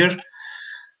of the year.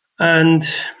 And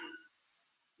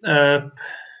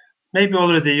maybe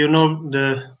already you know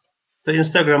the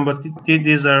Instagram, but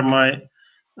these are my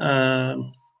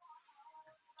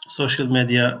social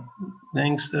media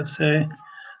things, let's say.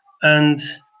 And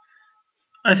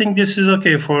I think this is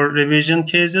okay for revision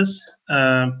cases.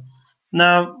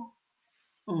 Now,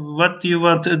 what do you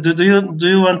want to do? Do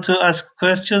you want to ask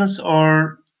questions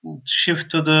or shift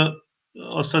to the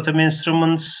osteotomy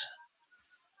instruments?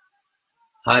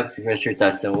 Hi, Professor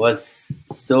Tastan. Was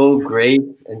so great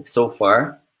and so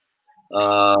far.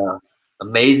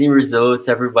 Amazing results.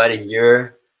 Everybody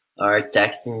here are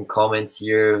texting comments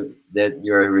here that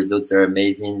your results are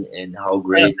amazing and how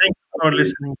great. Thank you for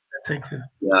listening. Thank you.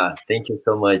 Yeah, thank you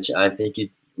so much. I think it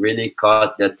really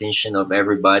caught the attention of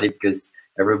everybody because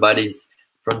everybody's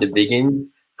from the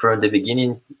beginning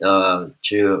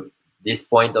to this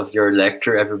point of your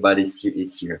lecture, everybody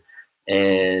is here.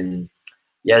 And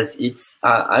yes, it's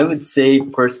I would say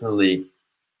personally,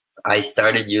 I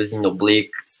started using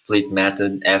oblique split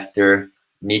method after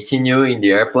meeting you in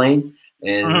the airplane.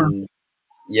 And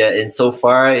yeah, and so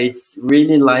far it's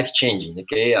really life changing.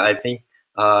 Okay, I think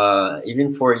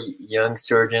even for young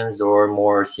surgeons or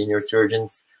more senior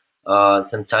surgeons,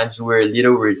 sometimes we're a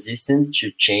little resistant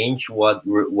to change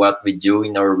what we do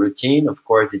in our routine. Of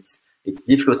course, it's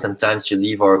difficult sometimes to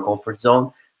leave our comfort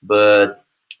zone, but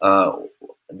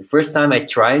the first time I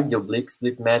tried the oblique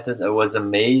split method, I was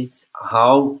amazed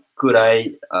how could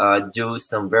I do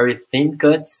some very thin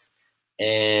cuts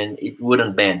and it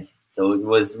wouldn't bend. So it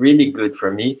was really good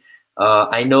for me.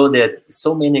 I know that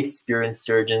so many experienced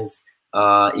surgeons,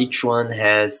 each one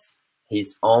has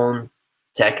his own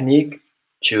technique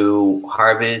to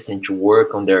harvest and to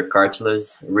work on their cartilage,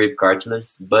 rib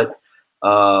cartilage, but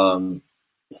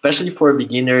especially for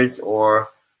beginners or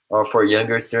for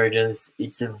younger surgeons,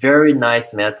 it's a very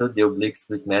nice method, the oblique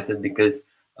split method, because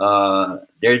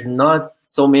there's not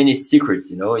so many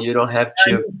secrets, you know. You don't have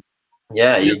to,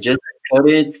 yeah, you just cut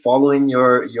it following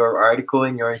your article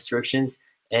and your instructions,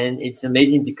 and it's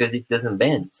amazing because it doesn't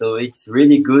bend. So it's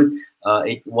really good.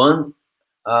 It one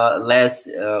less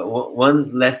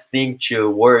thing to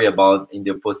worry about in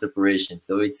the post operation.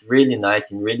 So it's really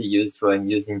nice and really useful. I'm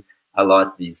using a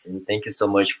lot this, and thank you so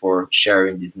much for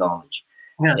sharing this knowledge.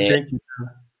 Yeah, And thank you.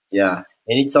 yeah,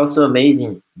 and it's also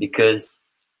amazing because,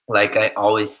 like I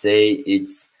always say,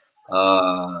 it's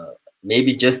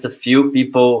maybe just a few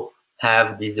people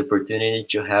have this opportunity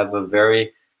to have a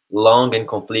very long and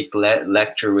complete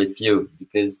lecture with you,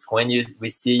 because when we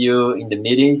see you in the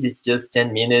meetings, it's just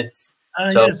 10 minutes,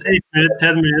 12. Yes, 8 minutes,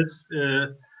 10 minutes.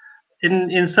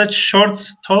 In such short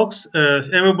talks,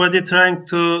 everybody trying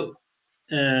to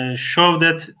show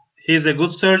that he's a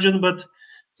good surgeon, but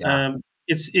Yeah,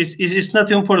 it's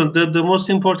not important. The most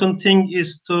important thing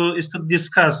is to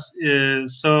discuss.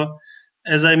 So,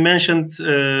 as I mentioned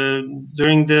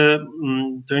during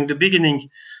the beginning,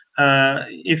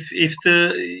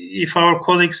 if our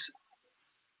colleagues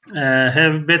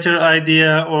have better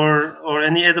idea or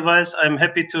any advice, I'm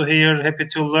happy to hear, happy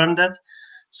to learn that.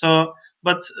 So,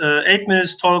 but 8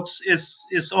 minutes talks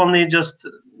is only just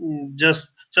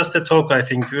a talk. I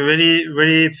think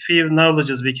very few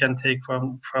knowledges we can take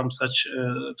from such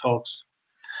talks.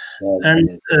 yeah,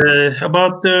 And yeah.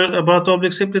 about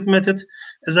oblique split method,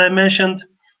 as I mentioned,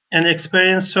 an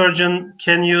experienced surgeon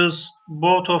can use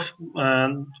both of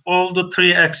all the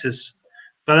three axes: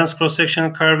 balance, cross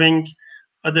section, carving,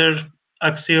 other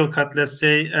axial cut, let's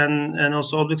say, and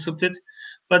also oblique split.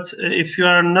 But if you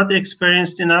are not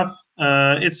experienced enough,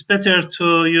 it's better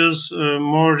to use a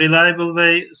more reliable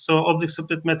way. So oblique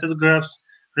split method grafts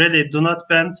really do not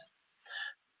bend.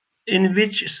 In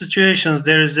which situations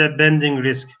there is a bending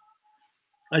risk?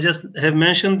 I just have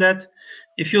mentioned that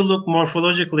if you look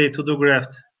morphologically to the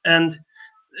graft and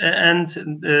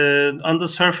on the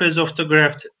surface of the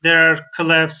graft there are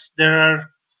clefts, there are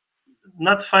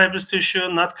not fibrous tissue,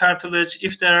 not cartilage.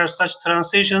 If there are such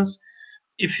transitions,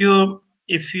 if you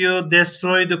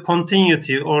destroy the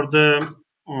continuity or the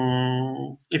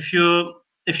if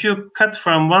you cut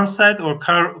from one side or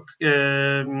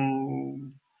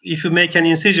if you make an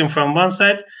incision from one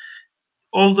side,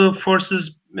 all the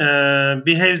forces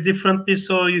behaves differently,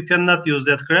 so you cannot use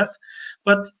that graft.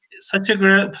 But such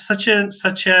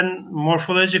an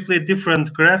morphologically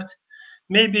different graft,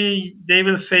 maybe they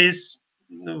will face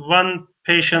one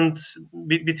patient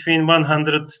between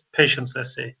 100 patients,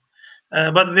 let's say.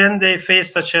 But when they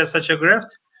face such a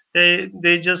graft,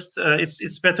 they just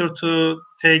it's better to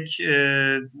take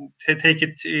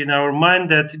it in our mind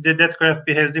that that graft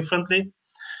behaves differently.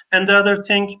 And the other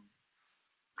thing,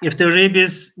 if the rib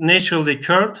is naturally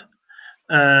curved,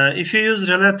 if you use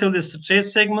relatively straight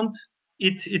segment,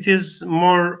 it is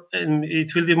more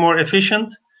it will be more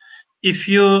efficient. If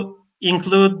you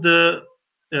include the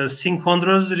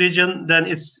synchondrous region, then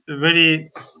it's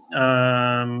very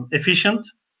efficient.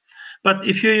 But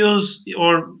if you use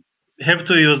or have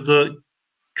to use the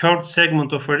curved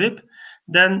segment of a rib,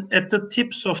 then at the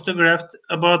tips of the graft,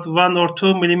 about 1 or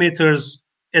 2 millimeters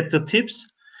at the tips,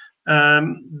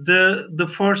 the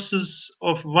forces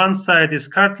of one side is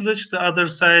cartilage, the other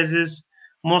side is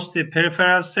mostly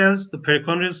peripheral cells, the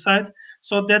perichondrial side.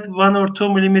 So that 1 or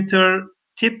 2 millimeter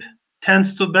tip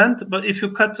tends to bend, but if you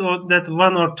cut that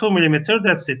 1 or 2 millimeter,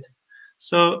 that's it.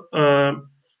 So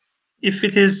if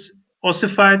it is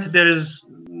ossified, there is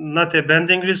not a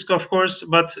bending risk, of course,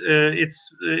 but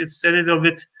it's a little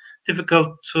bit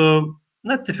difficult to,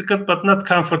 not difficult, but not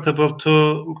comfortable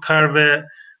to carve a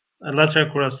lateral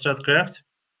cross-strut graft.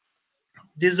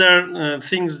 These are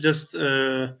things just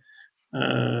I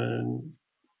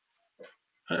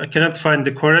cannot find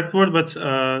the correct word, but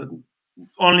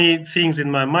only things in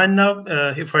my mind now.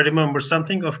 If I remember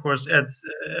something, of course,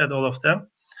 add all of them.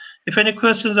 If any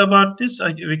questions about this,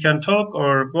 we can talk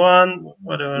or go on,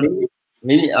 whatever.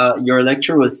 Maybe your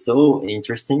lecture was so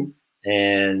interesting,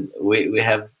 and we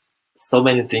have so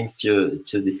many things to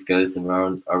discuss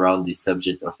around this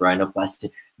subject of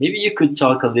rhinoplasty. Maybe you could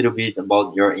talk a little bit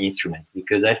about your instruments,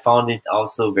 because I found it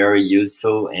also very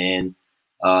useful, and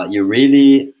you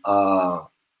really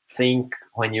think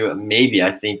when you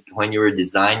I think when you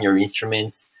design your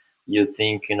instruments, you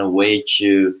think in a way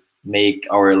to make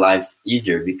our lives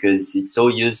easier, because it's so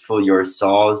useful, your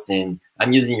saws. And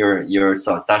I'm using your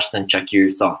sauce, Tastan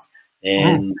Shakir sauce.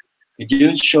 And could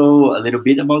you show a little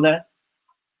bit about that?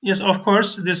 Yes, of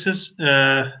course. This is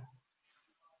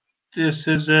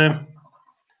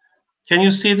can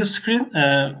you see the screen?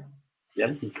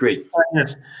 Yes, it's great.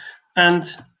 Yes, and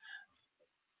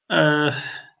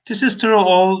this is through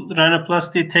all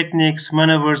rhinoplasty techniques,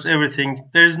 maneuvers, everything.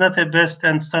 There is not a best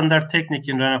and standard technique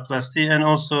in rhinoplasty, and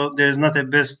also there is not a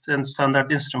best and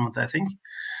standard instrument, I think.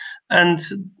 And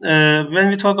when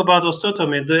we talk about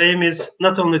osteotomy, the aim is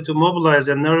not only to mobilize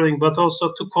and narrowing, but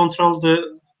also to control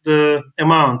the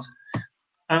amount.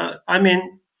 I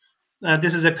mean,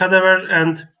 this is a cadaver,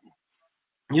 and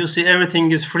you see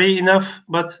everything is free enough,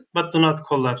 but do not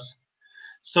collapse.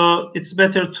 So it's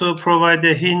better to provide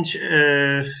a hinge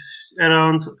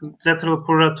around lateral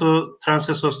crura to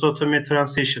transverse osteotomy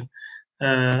transition.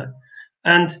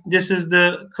 And this is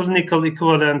the clinical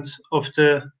equivalent of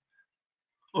the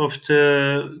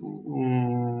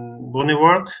bony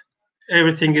work.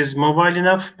 Everything is mobile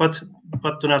enough, but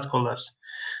do not collapse.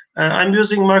 I'm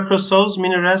using micro saws,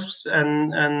 mini rasps,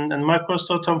 and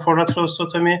microstotom for lateral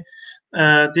osteotomy.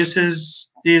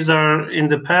 These are in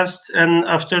the past, and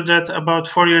after that, about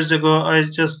 4 years ago, I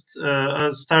just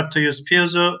start to use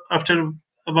piezo. After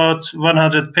about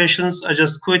 100 patients, I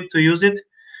just quit to use it,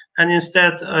 and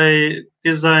instead I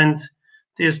designed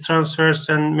these transverse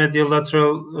and medial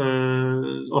lateral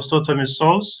osteotomy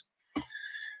saws.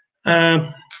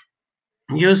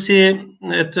 You see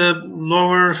at the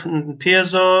lower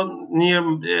piezo near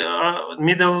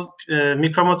middle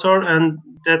micromotor, and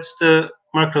that's the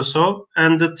micro saw.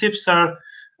 And the tips are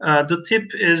the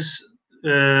tip is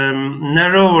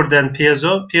narrower than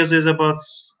piezo. Piezo is about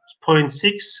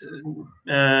 0.6.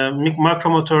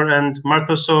 Micromotor and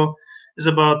micro saw is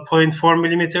about 0.4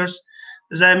 millimeters.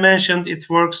 As I mentioned, it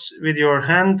works with your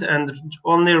hand and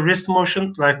only wrist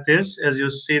motion like this. As you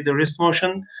see, the wrist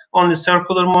motion, only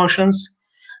circular motions.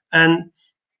 And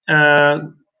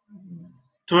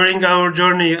during our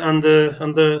journey on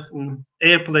the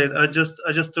airplane, I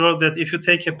just wrote that if you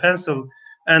take a pencil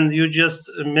and you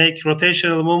just make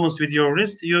rotational movements with your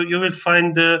wrist, you will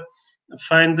find the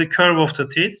curve of the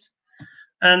teeth.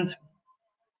 And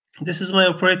this is my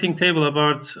operating table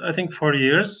about, I think, 4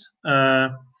 years.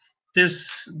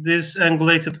 This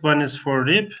angulated one is for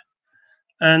rib.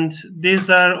 And these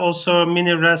are also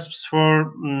mini rasps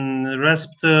for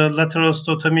rasped lateral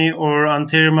osteotomy or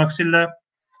anterior maxilla.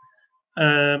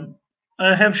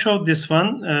 I have showed this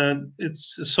one.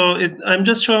 I'm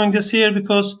just showing this here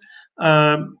because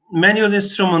manual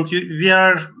instrument we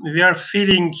are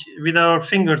feeling with our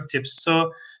fingertips.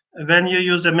 So when you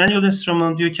use a manual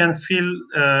instrument, you can feel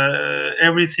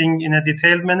everything in a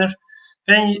detailed manner.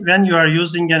 When you are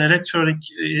using an electronic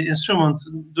instrument,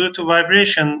 due to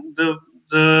vibration, the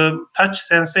touch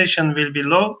sensation will be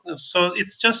low. So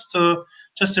it's just to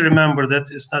remember that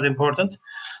it's not important.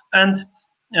 And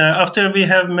after we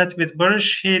have met with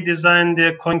Barish, he designed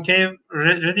the concave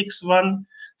radix one.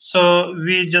 So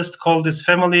we just call this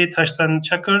family Tastan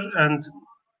Chakar, and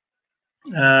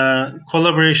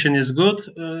collaboration is good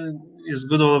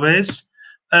always.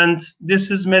 And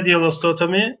this is medial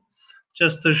osteotomy,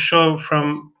 just to show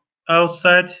from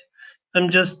outside. I'm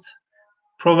just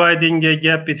providing a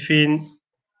gap between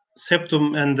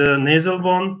septum and the nasal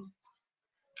bone,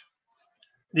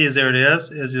 these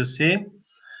areas, as you see.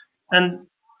 And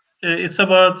it's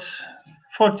about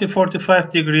 40-45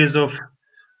 degrees of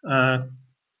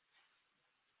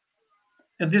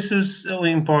this is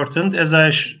important. As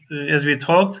we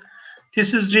talked,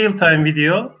 this is real-time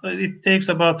video. It takes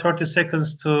about 30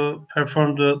 seconds to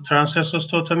perform the transverse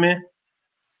osteotomy.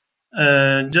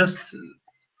 Just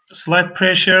slight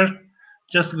pressure,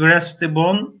 just grasp the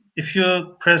bone. If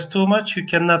you press too much, you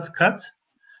cannot cut.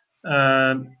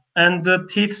 And the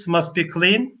teeth must be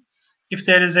clean. If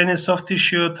there is any soft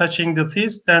tissue touching the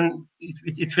teeth, then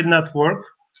it will not work.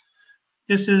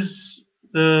 This is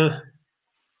the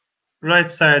right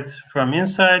side from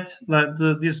inside. Like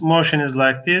this motion is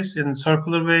like this in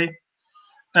circular way.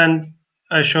 And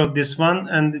I showed this one,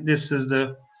 and this is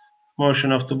the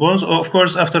motion of the bones. Of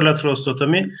course, after lateral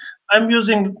osteotomy, I'm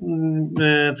using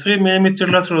 3 millimeter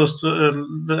lateral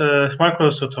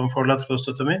microosteotomy for lateral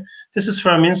osteotomy. This is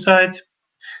from inside.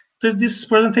 This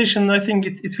presentation, I think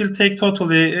it will take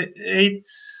totally 8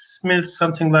 minutes,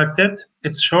 something like that.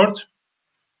 It's short.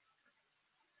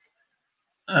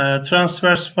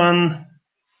 Transverse one.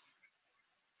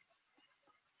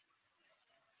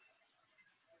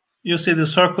 You see the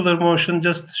circular motion,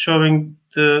 just showing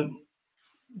the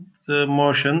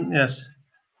motion. Yes,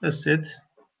 that's it.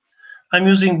 I'm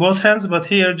using both hands, but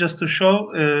here just to show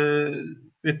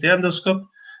with the endoscope,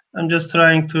 I'm just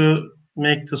trying to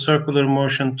make the circular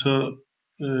motion to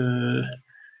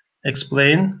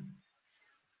explain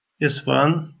this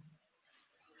one.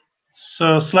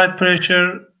 So slight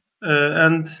pressure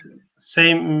and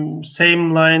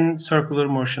same line circular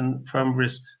motion from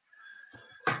wrist.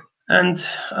 And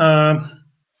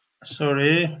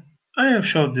sorry, I have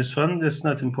showed this one. That's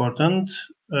not important.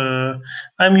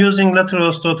 I'm using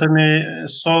lateral osteotomy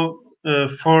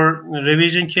for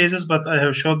revision cases, but I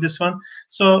have showed this one.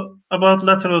 So about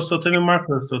lateral osteotomy,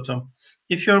 microosteotomy.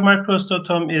 If your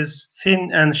microosteotomy is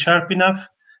thin and sharp enough,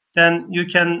 then you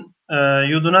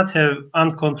do not have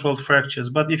uncontrolled fractures.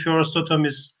 But if your osteotomy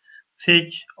is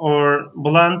thick or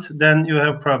blunt, then you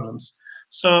have problems.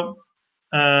 So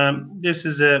this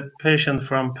is a patient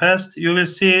from past. You will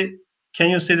see. Can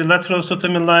you see the lateral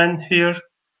osteotomy line here?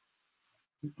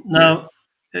 Now,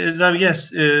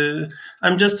 yes.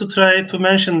 I'm just to try to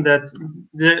mention that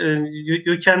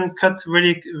you can cut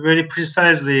very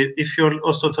precisely if your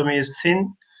osteotomy is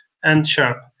thin and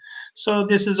sharp. So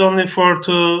this is only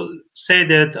to say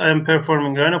that I'm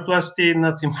performing rhinoplasty.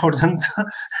 Not important.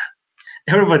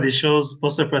 Everybody shows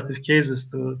postoperative cases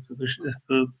to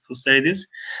say this.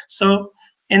 So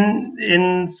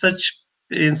in such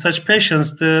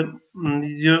patients, the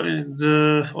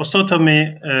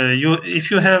osteotomy,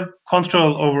 if you have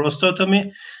control over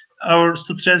osteotomy, our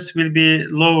stress will be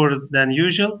lower than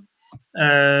usual.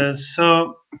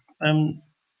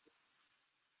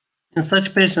 In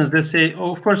such patients, let's say,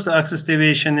 of course, the axis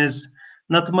deviation is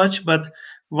not much, but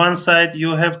one side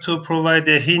you have to provide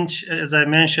a hinge, as I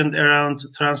mentioned, around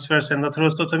transverse and lateral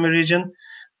osteotomy region.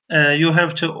 You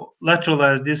have to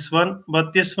lateralize this one,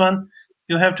 but this one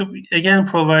you have to again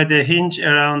provide a hinge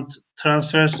around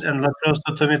transverse and lateral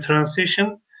osteotomy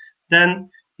transition. Then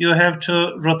you have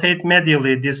to rotate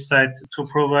medially this side to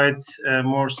provide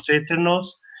more straighter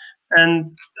nose,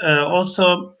 and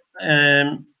also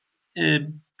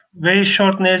very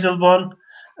short nasal bone.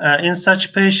 In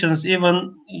such patients,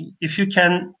 even if you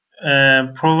can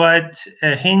provide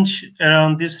a hinge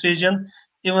around this region,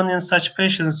 even in such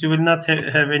patients, you will not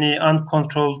have any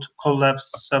uncontrolled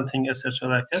collapse, something, etc.,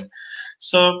 like that.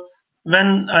 So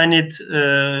when I need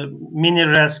mini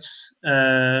rasps,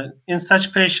 in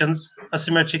such patients,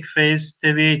 asymmetric face,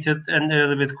 deviated, and a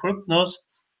little bit crooked nose.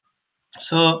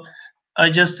 So I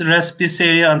just rasp this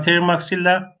area, anterior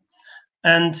maxilla,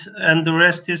 and the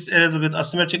rest is a little bit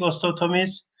asymmetric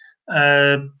osteotomies.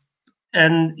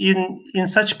 And in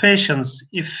such patients,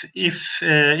 if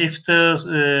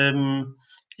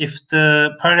the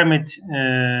pyramid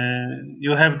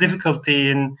you have difficulty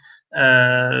in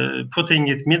putting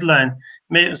it midline,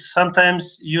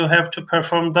 sometimes you have to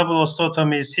perform double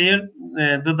osteotomies here.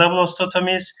 The double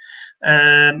osteotomies,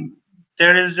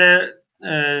 there is a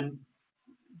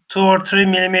 2 or 3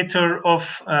 millimeter of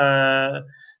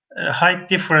height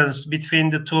difference between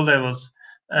the two levels.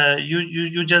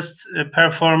 You just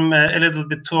perform a little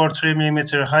bit 2 or 3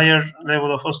 millimeter higher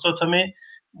level of osteotomy,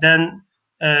 then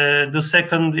the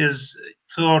second is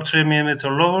 2 or 3 millimeter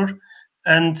lower,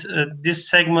 and this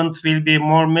segment will be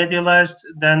more medialized.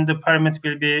 Then the pyramid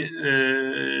will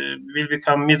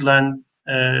become midline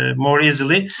more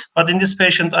easily. But in this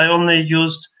patient, I only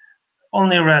used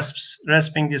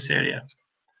rasping this area.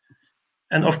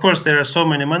 And of course, there are so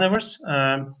many maneuvers.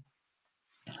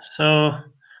 So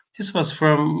this was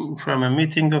from a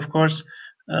meeting, of course.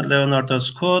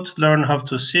 Leonardo's code: learn how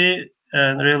to see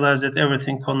and realize that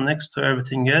everything connects to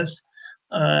everything else.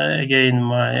 Again,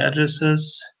 my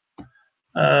addresses.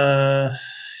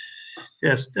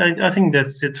 Yes, I think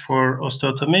that's it for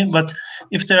osteotomy. But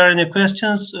if there are any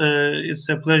questions, it's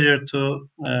a pleasure to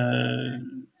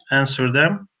answer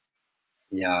them.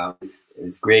 Yeah,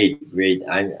 it's great.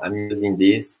 I'm using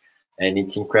this, and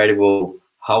it's incredible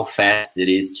how fast it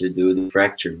is to do the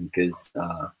fracture, because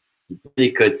it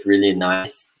really cuts really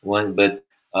nice one. But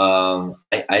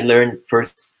I learned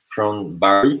first from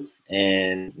Barry's,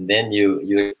 and then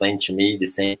you explained to me the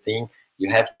same thing. You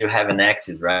have to have an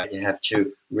axis, right? You have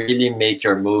to really make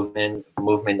your movement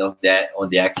of that on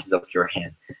the axis of your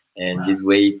hand, and this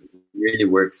way it really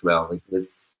works well. It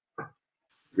was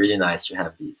really nice to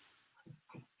have this.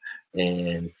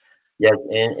 And yes,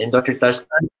 and Dr.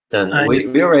 Tastan,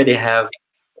 we already have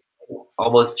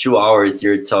almost 2 hours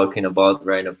here talking about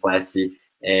rhinoplasty,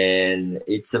 and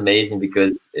it's amazing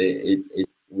because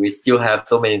we still have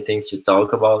so many things to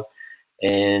talk about.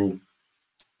 And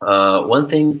one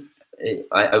thing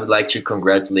I would like to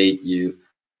congratulate you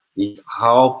is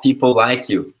how people like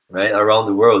you, right, around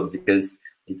the world, because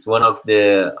it's one of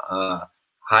the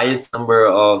highest number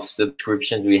of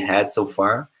subscriptions we had so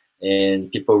far.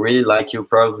 And people really like you,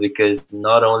 probably because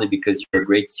not only because you're a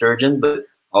great surgeon, but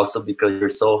also because you're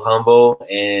so humble,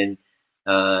 and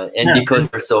because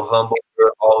you're so humble,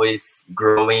 you're always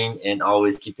growing and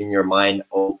always keeping your mind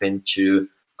open to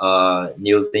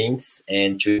new things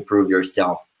and to improve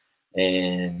yourself.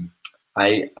 And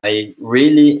I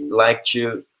really like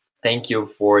to thank you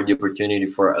for the opportunity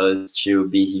for us to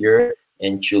be here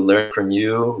and to learn from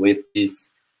you with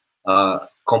this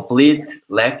complete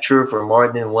lecture for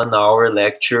more than 1 hour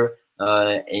lecture.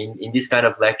 In this kind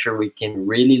of lecture, we can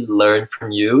really learn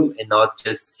from you and not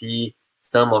just see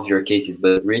some of your cases,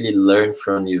 but really learn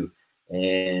from you.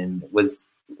 And it was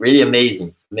really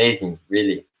amazing,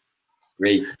 really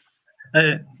great.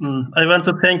 I want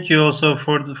to thank you also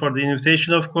for the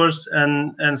invitation, of course,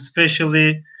 and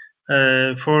especially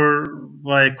for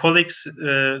my colleagues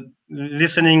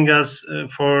listening us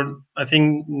for, I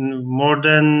think, more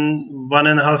than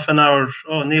 1.5 hours,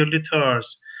 or nearly 2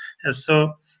 hours.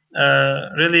 So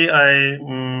really, I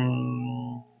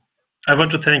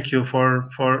want to thank you for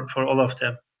all of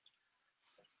them.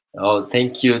 Oh,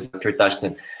 thank you, Dr.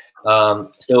 Tastan.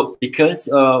 So because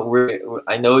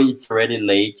I know it's already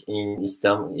late in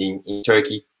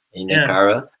Turkey, in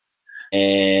Ankara,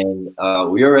 and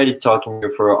we're already talking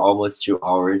here for almost 2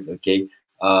 hours. Okay.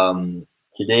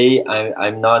 Today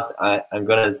I'm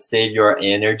gonna save your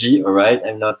energy. All right.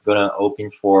 I'm not gonna open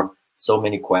for so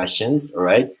many questions. All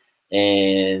right.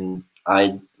 And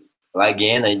I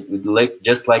would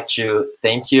just like to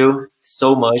thank you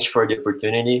so much for the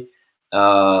opportunity.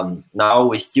 Now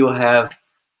we still have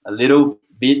a little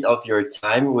bit of your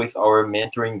time with our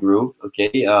mentoring group.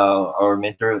 Okay. Our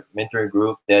mentoring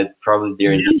group that probably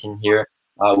they're listening here.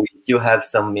 We still have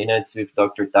some minutes with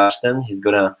Dr. Tastan. He's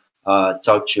gonna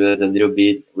talk to us a little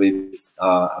bit with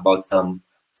about some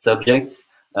subjects.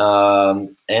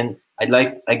 And I'd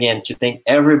like again to thank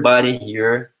everybody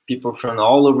here, people from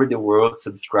all over the world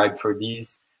subscribe for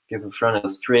this, people from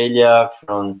Australia,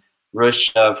 from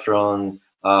Russia, from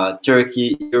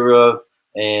Turkey, Europe,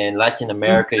 and Latin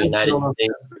America, United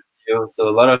States, Brazil. So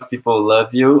a lot of people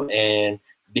love you, and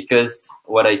because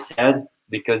what I said,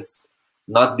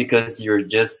 not because you're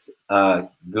just a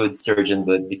good surgeon,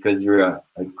 but because you're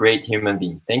a great human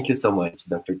being. Thank you so much,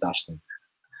 Dr. Tastan.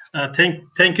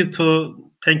 Thank you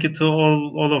to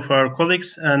all of our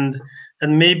colleagues, and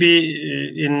maybe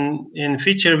in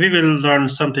future we will learn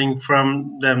something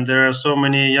from them. There are so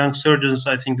many young surgeons,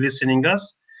 I think, listening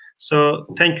us. So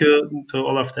thank you to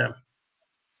all of them.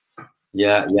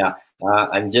 Yeah.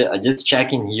 I'm just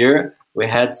checking here. We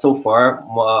had so far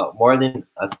more than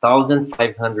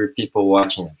 1,500 people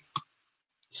watching us.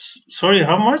 Sorry,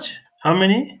 how much? How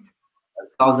many?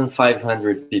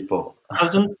 1,500 people.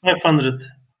 1,500.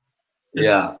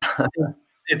 Yeah.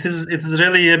 It is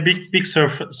really a big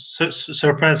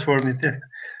surprise for me.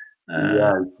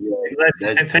 Yes.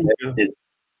 Thank you.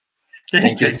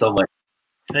 Thank you so much.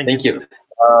 Thank you.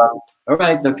 All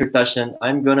right, Dr. Tastan,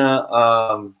 I'm gonna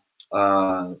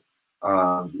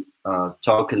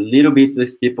talk a little bit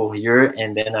with people here,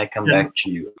 and then I come back to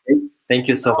you. Okay? Thank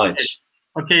you so much.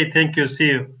 Okay, thank you. See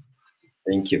you.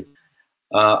 Thank you.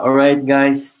 All right,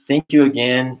 guys. Thank you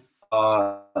again.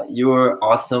 You were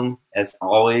awesome as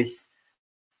always.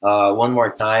 One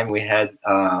more time, we had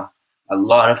a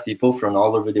lot of people from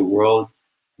all over the world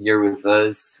here with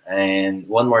us, and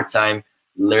one more time,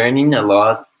 learning a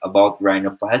lot about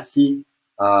rhinoplasty.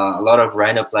 A lot of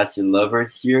rhinoplasty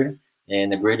lovers here,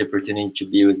 and a great opportunity to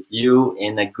be with you,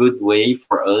 and a good way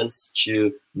for us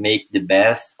to make the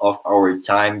best of our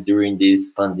time during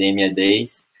these pandemic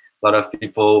days. A lot of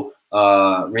people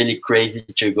really crazy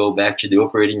to go back to the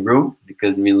operating room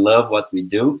because we love what we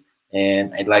do,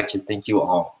 and I'd like to thank you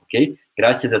all, okay?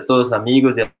 Gracias a todos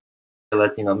amigos de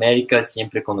Latinoamérica,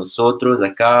 siempre con nosotros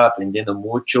acá, aprendendo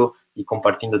mucho y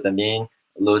compartiendo también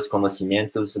los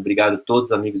conhecimentos. Obrigado a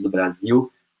todos os amigos do Brasil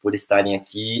por estarem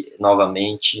aqui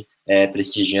novamente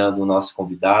prestigiando o nosso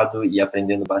convidado e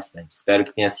aprendendo bastante. Espero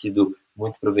que tenha sido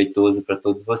muito proveitoso para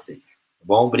todos vocês. Tá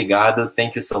bom? Obrigado.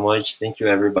 Thank you so much. Thank you,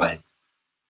 everybody.